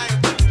usini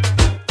mind.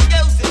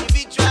 Geuze ni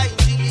vichwa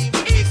ili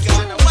imefika.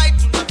 Na white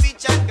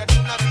tunaficha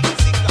mkatuna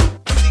visika.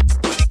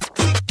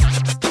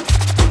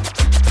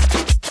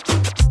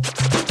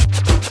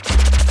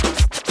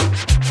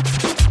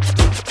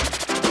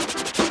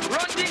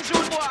 Run things,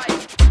 rude boy.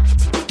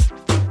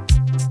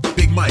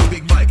 Bigmyk,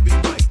 Bigmyk,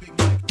 Bigmyk,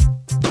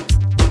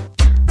 Bigmyk.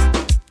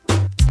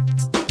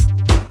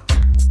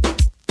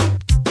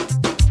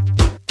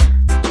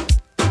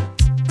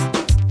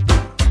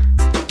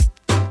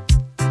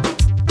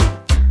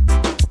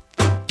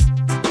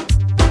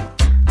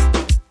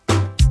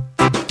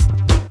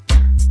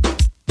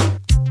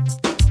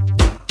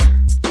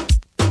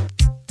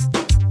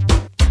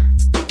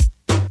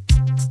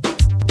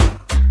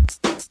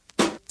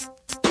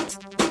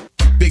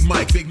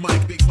 Bigmyk,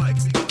 Bigmyk, Bigmyk,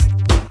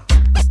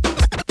 Bigmyk.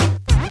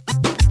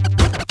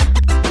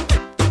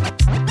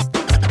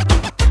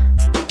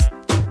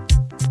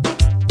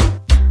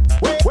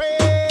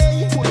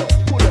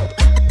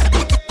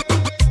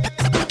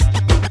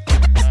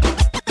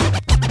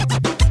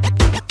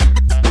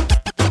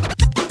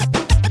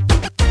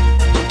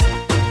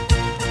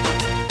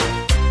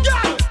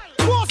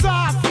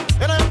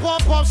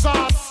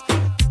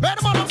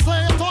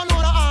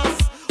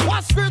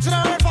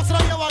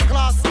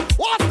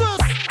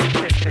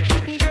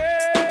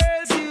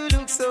 Girls, you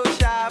look so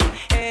sharp.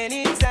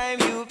 Anytime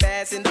you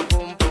pass in the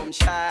boom boom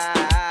shot.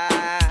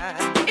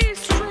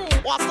 It's true.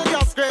 What's the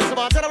just crazy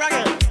about? Tell them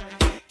again.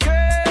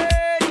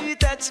 Girl, you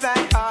touch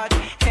my heart.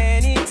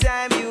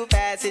 Anytime you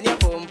pass in your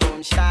boom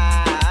boom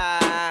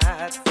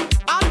shot.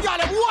 I'm got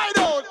them wide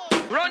out.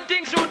 Run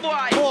things, rude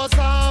boy. Pose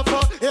off,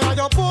 in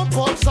your boom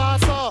boom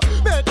salsa.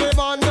 Make the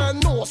man then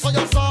know so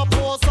you saw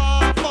pose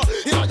off.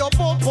 In your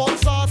boom boom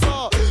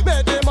salsa.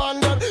 Make the man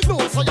then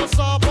know so you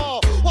saw.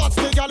 What's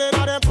the girl in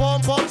them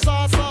boom boom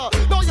salsa?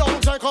 No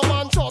young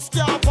gentleman just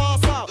can't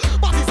pass her.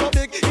 But it's so big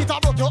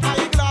your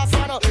eyeglass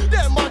on.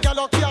 Them a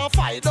gyal can't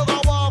fight, dog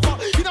a waff.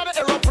 Inna the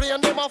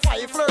aeroplane, them a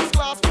fight first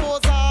class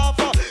pose off.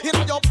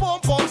 Inna your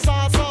pump sauce,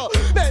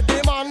 make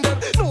the man them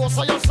know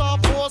so you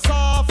stop pose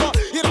off.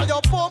 Inna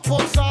your pump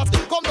sauce,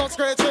 come down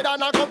scratch it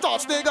and I come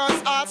touch the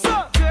girl's ass.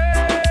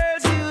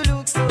 Girls, you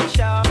look so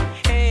sharp.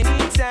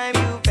 Anytime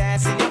you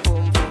pass in your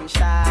boom boom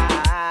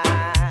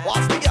shot.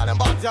 Watch the girl them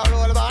back your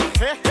roll back.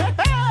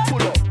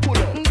 Pull up, pull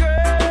up.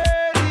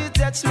 Girl, you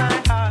touch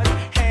my heart.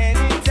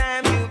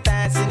 Anytime you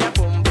pass in your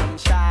boom boom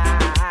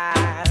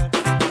shot.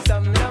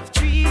 Some love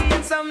 3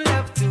 and some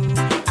love 2.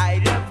 I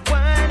love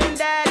 1 and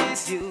that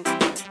is you.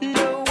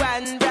 No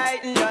one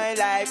brighten your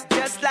life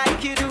just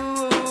like you do.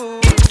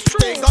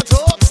 Think a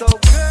joke. So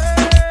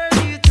girl,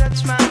 you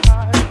touch my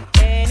heart.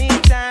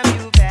 Anytime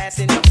you pass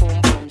in your boom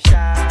boom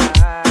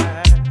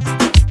shot.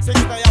 6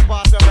 day a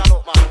pass them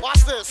look man.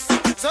 Watch this.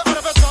 Say all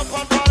of it jump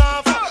and fall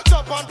off.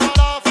 Jump and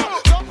fall off.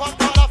 Jump and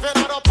fall off in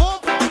the boom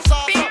boom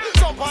sauce.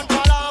 Jump and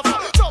fall off.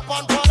 Jump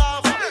and fall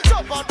off.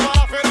 Jump and fall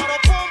off in the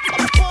boom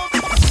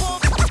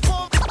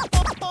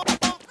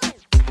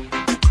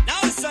Now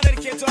this is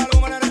dedicated to all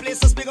women in the place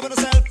to speak up for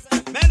themselves.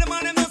 Men the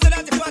man them know say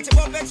that the party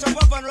pop extra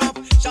pop and rough.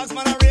 Shots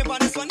man and rape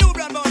and this one new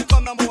brand bound to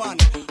come number 1.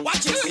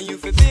 Watch it. And you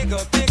feel big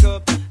up, big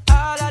up.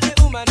 All of the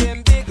woman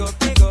them big up,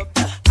 big up.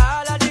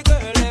 All of the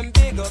girl them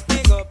big up,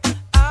 big up.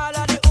 All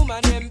of the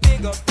woman them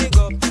big up, big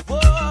up.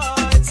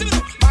 Whoa, see me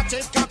now. Watch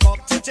it cock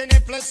up, titty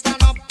nipple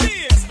stand up.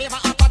 Bass, baby,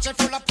 a patch it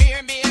full of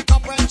peer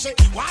makeup when she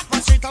walk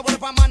on street. I would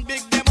up a man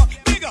big them up,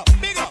 big up,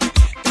 big up.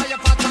 Got your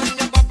pat on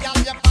your bob, got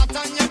your pat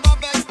on your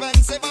bob,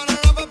 expensive and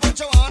rubber. Put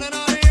your hand in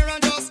the ear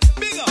and just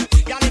big up.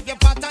 Got if your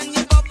pat on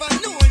your bob, I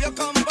know you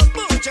come, but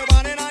put your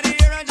hand in the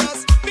ear and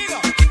just big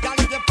up. Got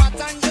if your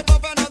pat on your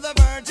bob, another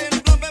virgin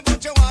plump, and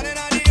put your hand in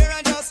the ear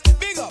and just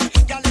big up.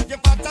 Got if your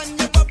pat on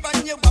your bob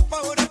and you wap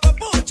out up,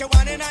 put your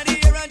hand in the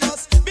ear and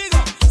just big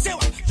up. Say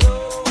what?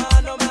 Don't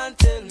want no man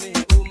tell me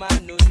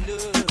woman no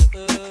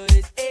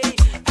nice, eh?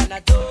 And I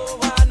don't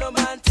want no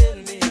man tell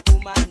me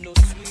woman no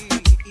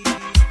sweet,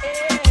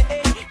 eh?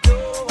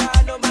 Don't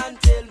want no man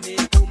tell me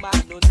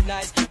woman no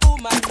nice,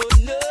 woman no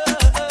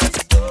nice.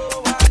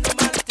 Don't want no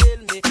man tell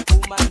me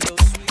woman no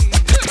sweet,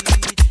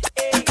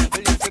 eh?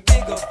 Well if you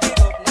big up,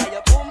 now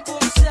your boom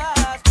boom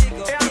shot, big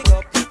up,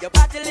 your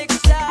body lick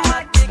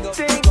shot, big up,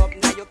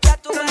 now your cat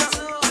to my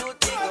suit,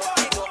 big up.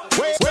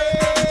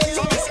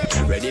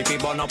 Ready fi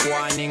burn up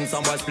warning,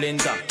 some boy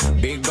splinter.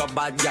 Big up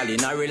bad gal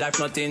in a real life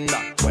nothing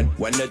that.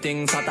 When the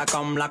things hotter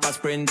come like a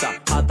sprinter.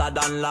 Hotter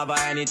than lava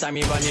anytime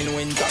even in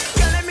winter.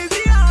 Girl, let me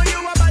see how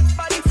you a bad,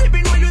 bad.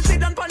 Sipping when you sit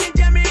down pon it,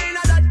 Jamie in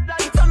a that.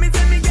 So me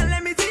tell me, girl,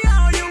 let me see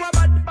how you a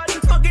bad, bad.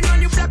 Smoking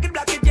on you, black it,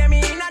 Jamie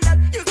in a that.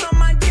 You so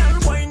mad, girl,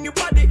 wine your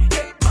body,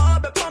 yeah,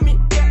 bob it for me,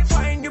 yeah,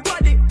 wine your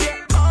body,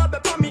 yeah, bob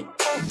it for me.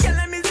 Girl,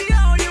 let me see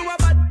how you a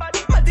bad, bad.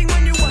 Matting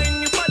when you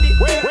wine your body,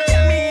 yeah,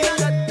 Jamie in a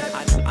that.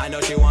 I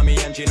know she want me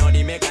and she know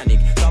the mechanic.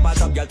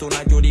 Top girl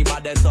tonight you the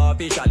baddest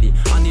officially.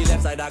 On the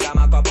left side I got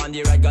my cup, on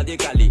the right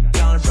vertically.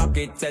 Can't rock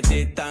it, set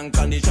it and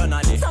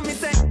conditionally. So me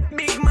say,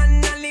 big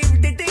man, I leave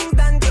the things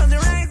done. Close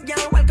your eyes,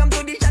 girl, welcome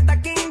to the Shatter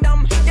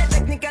Kingdom. Yeah,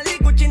 technically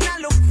Gucci now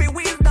look for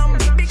wisdom.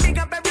 Big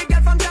up every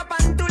girl from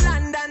Japan to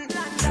London.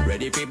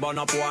 Ready fi burn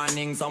up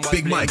warning, some boy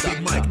Bigmyk,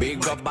 splinter. Bigmyk.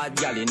 Big up bad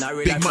gal in a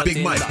real life Bigmyk,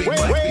 nothing Bigmyk, that.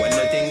 Bigmyk. When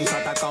the things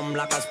hotter come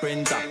like a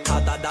sprinter.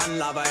 Hotter than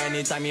lava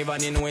anytime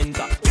even in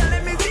winter. Girl,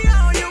 let me see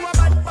how you a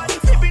bad, bad.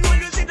 Sipping when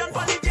you sit down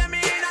pon it, Jamie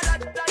in a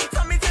that.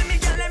 So me tell me,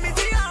 girl, let me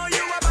see how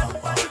you a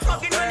bad, bad.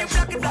 Smoking when you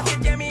black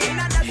it, Jamie in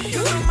a that. You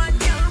so mad,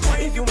 girl,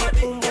 wine your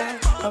body.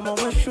 Ama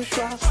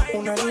umeshushwa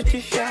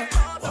unanitisha,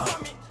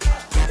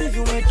 hivi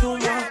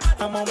umetumwa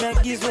ama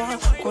umeagizwa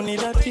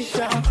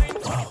kunilatisha.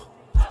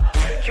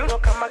 You know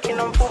kama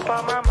kina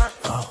mfupa mama,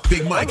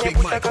 Bigmyk,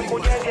 Bigmyk,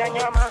 kujazia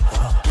nyama.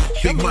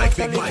 Bigmyk,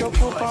 Bigmyk,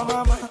 Mfupa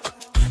mama,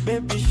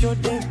 baby show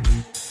them,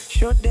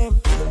 show them.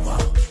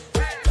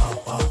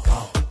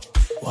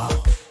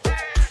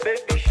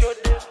 Baby show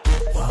them.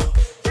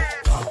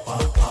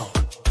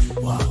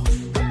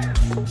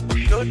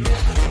 Show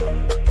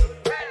them.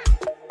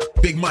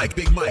 Bigmyk,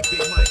 Bigmyk,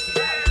 Bigmyk.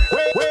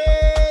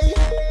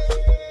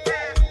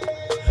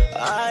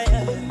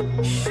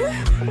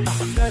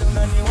 Gari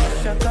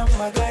unaniwasha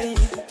kama gari,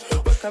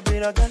 weka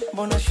bila gani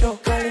mbona show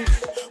kali.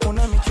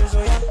 Una michezo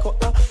yako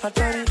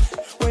hatari,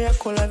 we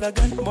yako ladha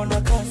gani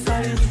mbona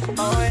kasari.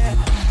 Oh yeah,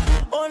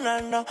 oh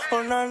na na,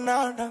 oh na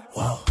na na.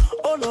 Oh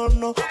no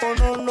no, oh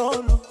no no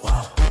no.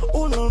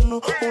 Oh no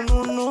no, oh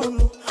no no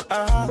no.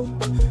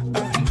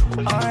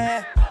 Oh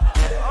yeah.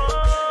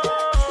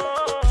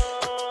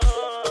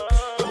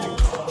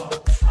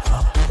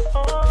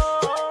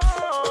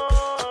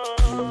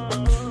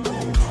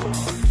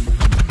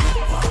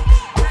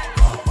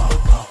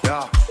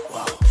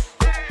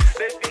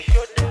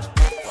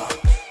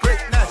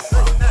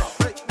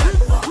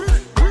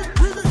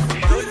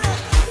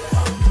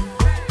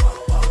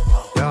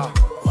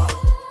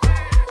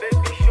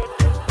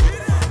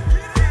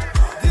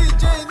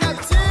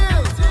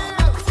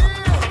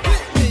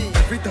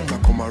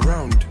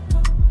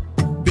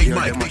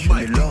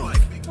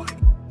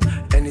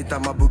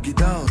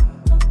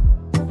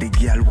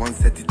 one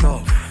set it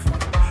off.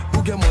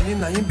 Who get money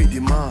now him be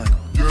the man.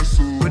 Yes,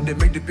 sir. When they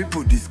make the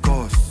people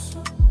discuss.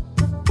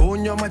 Oh,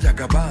 Nyama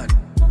Jagaban.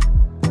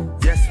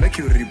 Yes, make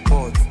you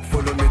report.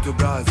 Follow me to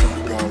Gaza.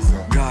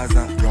 Gaza.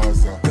 Gaza.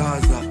 Gaza.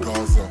 Gaza.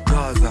 Gaza.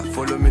 Gaza.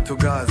 Follow me to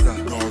Gaza.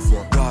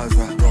 Gaza.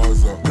 Gaza.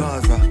 Gaza.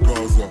 Gaza.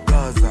 Gaza.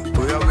 Gaza.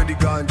 We are with the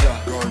ganja.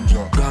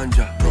 Ganja.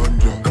 Ganja.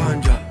 Ganja.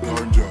 Ganja.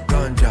 Ganja.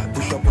 Ganja.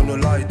 Push up on the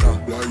lighter.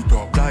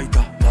 Lighter.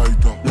 Lighter.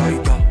 Lighter.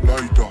 Lighter.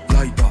 Lighter.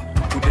 Lighter.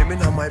 Today me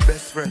now my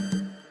best friend.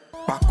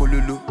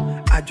 Pakolulu.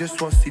 I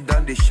just want to sit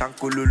down the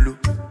shankolulu.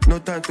 No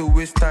time to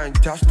waste time.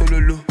 Just to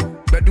lulu.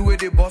 But the way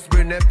the boss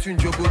bring Neptune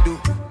Jogodo.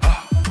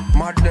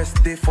 Madness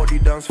stay for the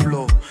dance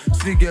floor.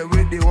 See get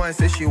where they want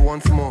say she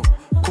wants more.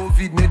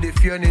 COVID made the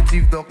fear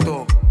native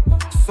doctor.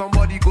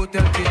 Somebody go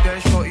tell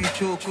K10 he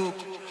choke.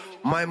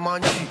 My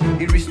manji,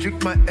 it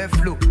restrict my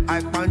airflow. I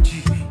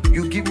panji.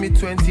 You give me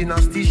 20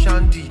 nasty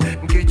shandy.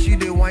 Nkechi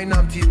they wine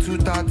up till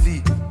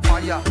 2:30.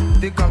 Fire,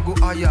 they can go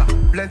higher.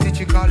 Plenty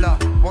chikala,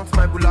 want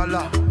my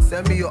bulala.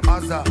 Send me your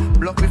Aza,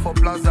 block me for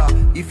plaza.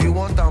 If you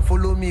want and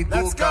follow me,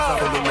 go Gaza.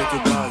 Follow me to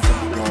Gaza.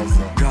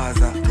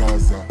 Gaza,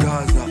 Gaza,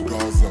 Gaza,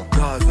 Gaza,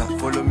 Gaza.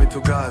 Follow me to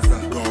Gaza.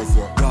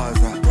 Gaza,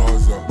 Gaza,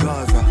 Gaza,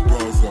 Gaza,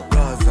 Gaza,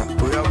 Gaza.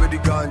 We are with the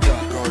ganja.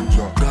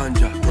 Ganja,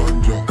 ganja,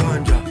 ganja,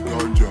 ganja,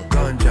 ganja,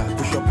 ganja.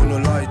 Push up on the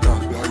lighter.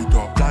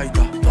 Lighter,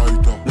 lighter,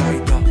 lighter,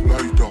 lighter,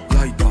 lighter,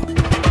 lighter.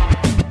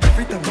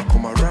 Every time I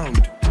come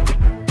around,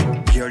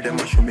 girl them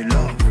a show me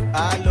love.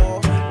 Hello.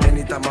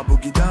 Anytime I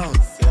boogie down,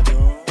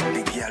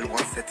 the girl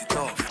won't set it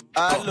off.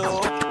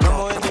 Hello.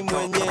 Kama weni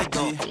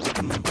mwenyeji.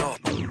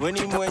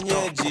 Weni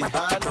mwenyeji.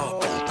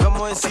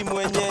 Kama si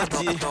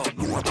mwenyeji.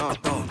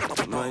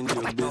 Mind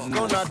your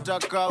business.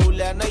 Unataka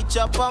ule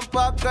anaichapa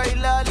mpaka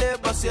ilale,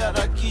 basi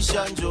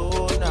harakisha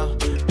njoona.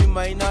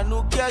 Mima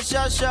inanukia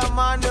shasha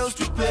mane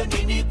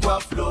usitupeni ni kwa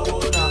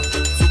flona.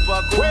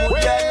 Super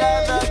kumudia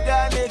ladha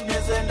gane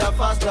nezenda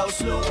fast au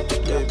slow.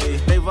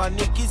 Baby, naiva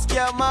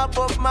nikisikia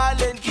mapop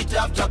malen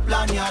kitafta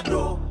plan ya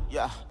do.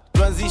 Yeah.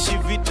 Tuanzishi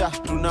vita,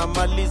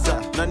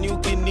 tunamaliza. Nani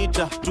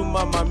ukinita,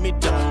 tuma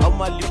mamita. Au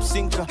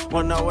malipsinka,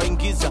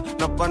 wanawaingiza.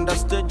 Napanda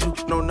stage,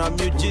 na una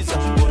miujiza.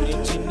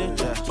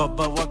 Originator,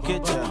 baba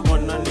wakeja.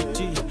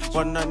 Wananitia,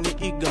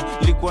 wananiiga.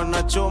 Likuwa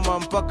na choma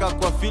mpaka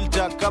kwa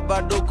filter.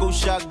 Kabadoko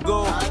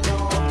ushago.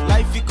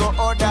 Life iko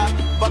order,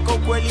 bako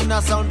kweli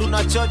na sound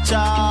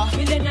unachocha.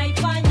 Vile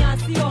naifanya,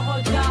 sio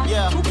hoja.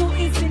 Yeah. Huku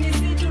isi ni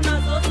si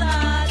tunazoza.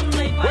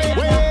 Tunaifanya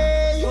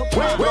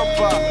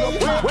proper,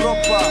 proper,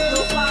 proper.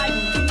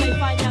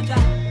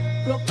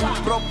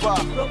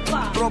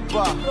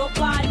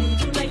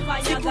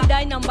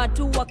 Sikudai namba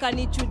 2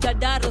 wakanichuja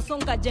daro.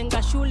 Songa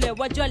jenga shule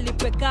wajua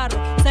lipe karo.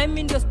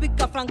 Saimi ndio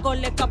speaker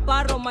Frankole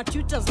Kaparo.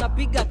 Machutas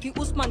napiga ki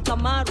Usman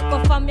Kamaru.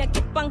 Kwa fam ya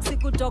kipang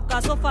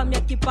sikutoka. So fam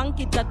ya kipang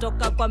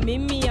kitatoka kwa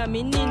mimi.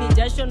 Amini ni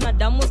jasho na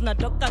damu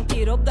zinatoka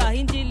nkiroga.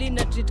 Hinjili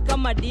na treat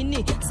kama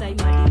dini.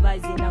 Saima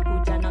device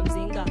inakuja na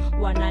mzinga.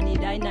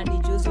 Wananidai na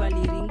nijuzi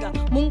waliringa.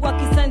 Mungu wa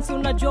kisayansi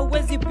unajua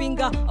uwezi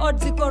pinga.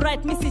 Odds iko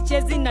right misi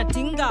chezi na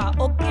tinga.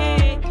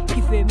 Okay,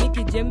 kifemi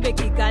kijembe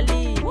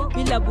kikali.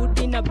 Bila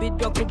budi na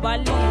bidwa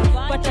kubali.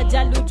 Pata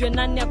jali ujwe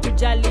nani ya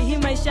kujali. Hii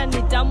maisha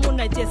ni tamu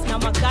na jes na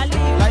makali.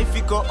 Life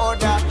iko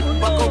order,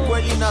 bako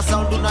kweli na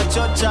sound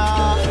unachocha.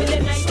 Vile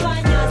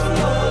naifanya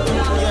sio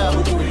hoja. Yeah.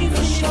 Huku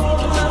hizi ni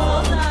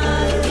tunazoza.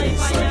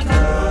 Tunaifanya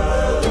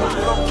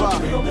proper,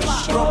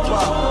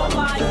 proper.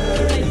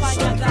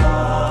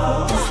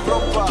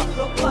 Proper,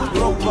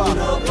 proper.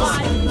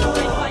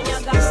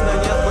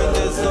 Snanya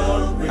kwenye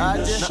zone.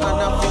 Aje na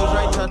ana feel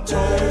right at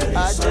home.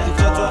 Aje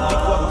mtoto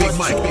alikuwa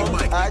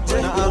Bigmyk. Aje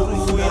na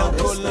harufu ya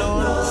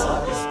cologne.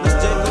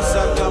 Najenga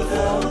saga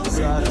phone.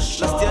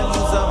 Last year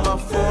loser my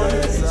phone.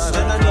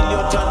 Jana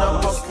niliota na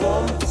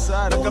perform.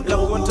 Na kabla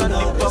kuota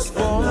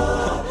niliperform.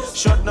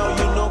 Short now you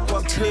know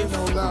kwa cliff.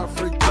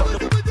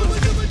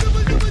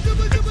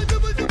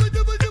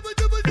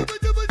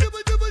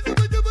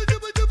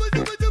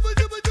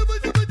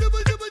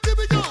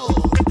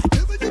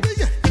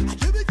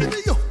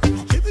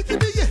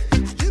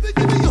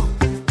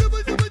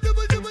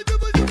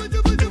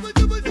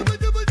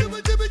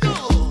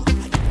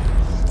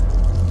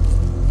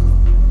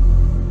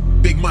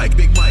 Bigmyk.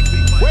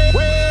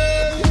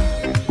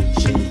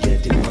 She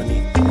get the money.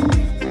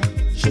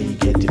 She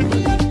get the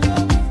money.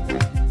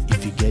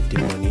 If you get the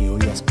money, oh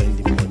you spend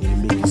the money,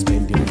 make you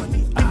spend the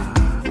money.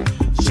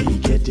 She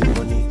get the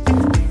money.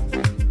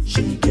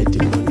 She get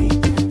the money.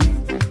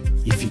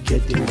 If you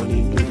get the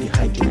money, no you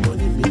hide the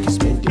money, make you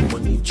spend the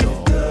money,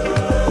 job.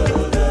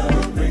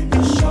 Bring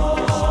the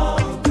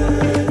shop,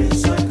 there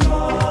is a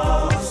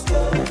cost.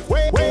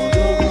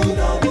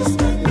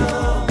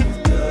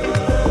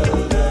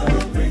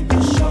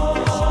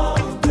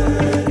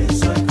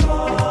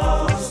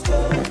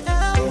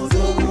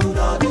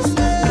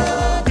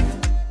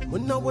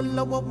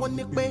 What one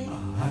it pay?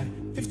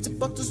 50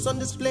 bottles on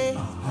display,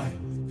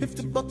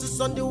 50 bottles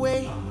on the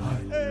way.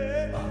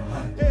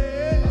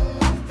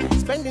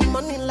 Spending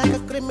money like a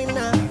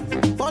criminal,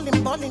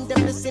 balling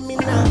them the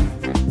seminar.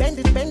 Bend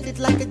it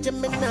like a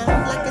Gemini,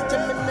 like a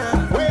Gemini.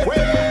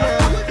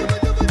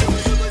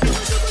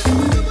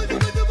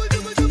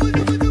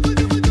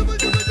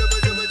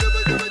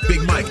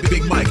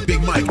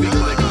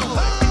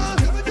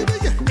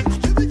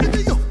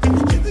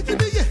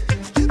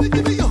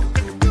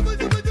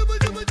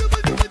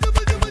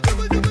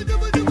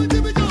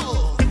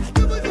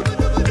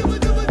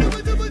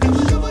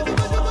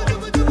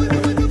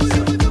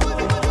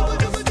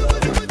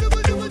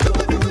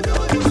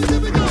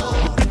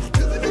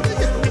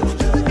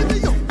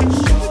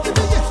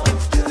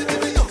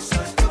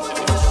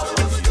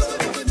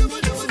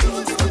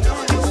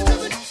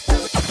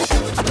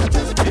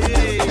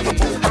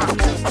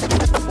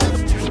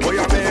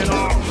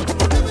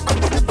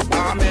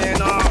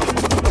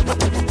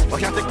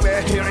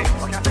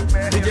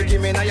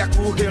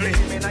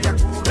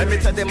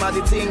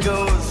 thing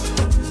goes.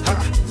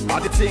 How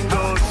the thing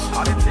goes.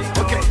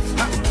 Okay,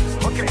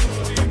 okay.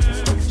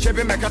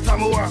 Chevy make a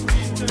tamua.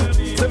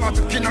 Say my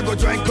pipina go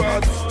join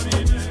God.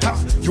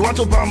 You want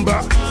to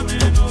bamba?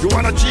 You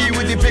wanna G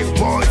with the big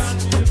boys?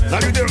 Now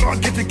you the wrong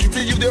kitty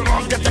kitty, you the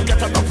wrong get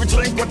enough to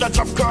drink with a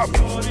chop cup.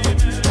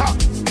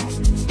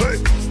 Hey,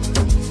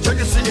 so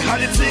you see how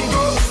the thing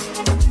goes?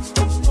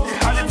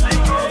 How the thing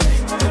goes?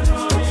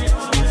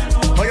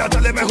 Oh, you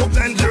telling me who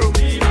blend you?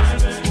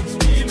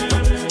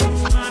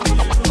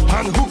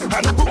 And who?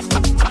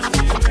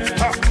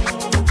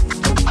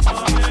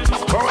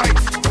 All right,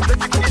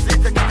 take it easy,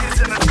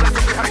 and let's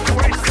go behind the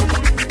waist.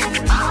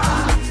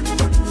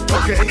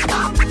 Okay.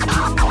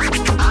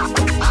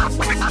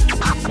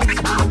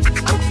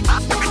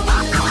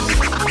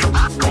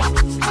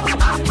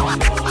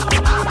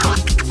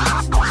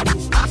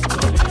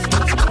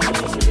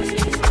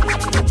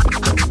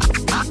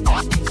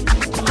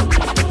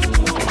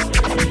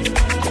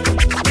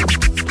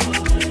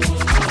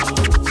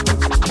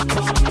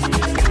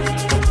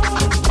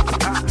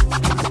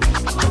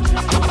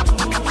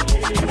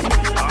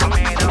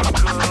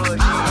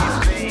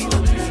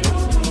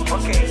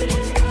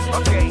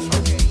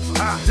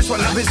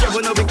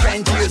 No, we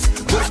can't use.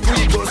 Go school,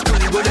 go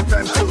the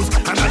prime tools.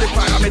 And all the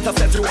parameters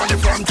that you want it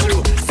from too.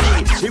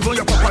 See, even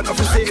your papa not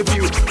to save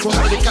you. So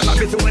how the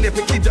cannabis when they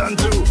pick it done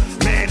too.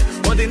 Man,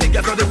 all the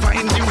niggas don't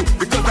find you.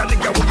 Because that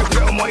nigga when you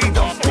feel more, you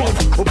don't prove.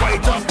 Oh boy,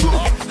 you don't prove.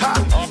 Ha,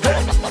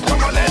 hey,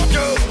 come on, let's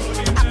go.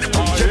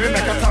 Chevy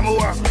make a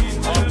tamua.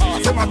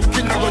 Say my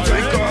kid now go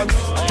join God.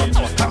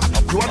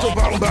 You want to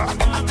bamba?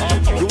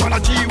 You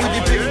wanna G with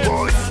the big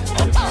boys?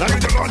 Now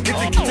you the wrong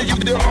kitty, you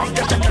the wrong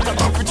get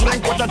off with drink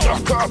with a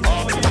drop cup.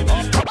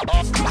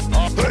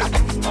 Hey,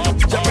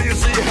 Jabba, you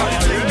see how the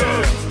thing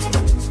goes.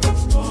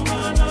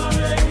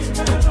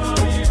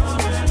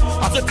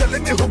 After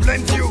telling me who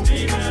blends you.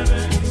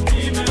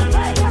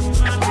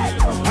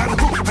 And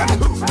who?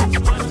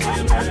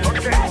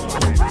 Okay.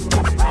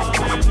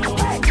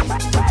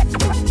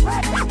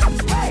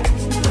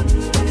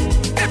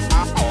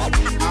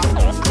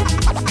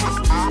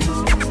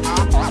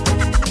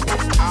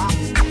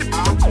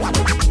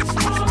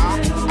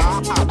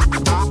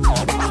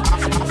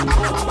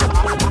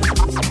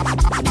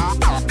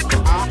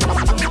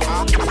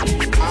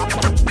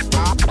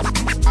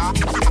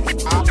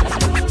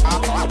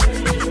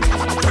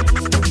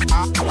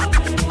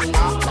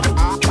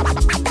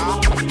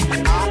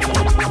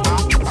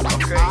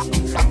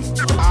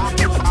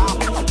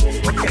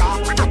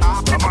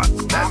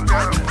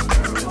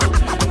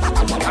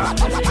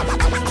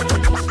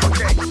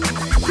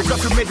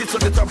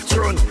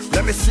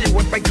 Let me see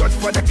what my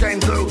Godfather can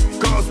do.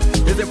 Cause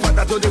he's a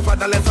father to the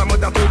fatherless, a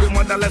mother to the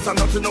motherless, and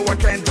not to know what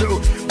can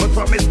do. But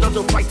promise not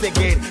to fight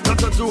again, not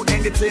to do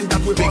anything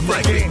that will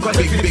hurt again. Cause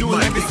if you do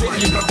everything,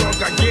 you can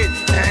talk again.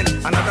 And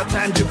another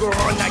time you go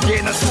on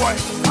again, that's why.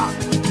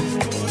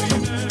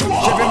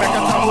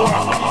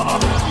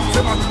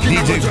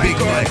 DJ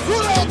Bigmyk.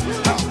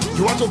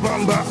 You want to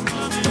bamba?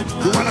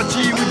 You wanna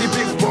G with the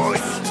big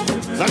boys?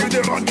 Now you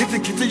the wrong kitty,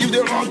 you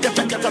the wrong get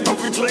enough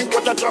to drink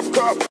with a drop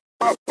cup.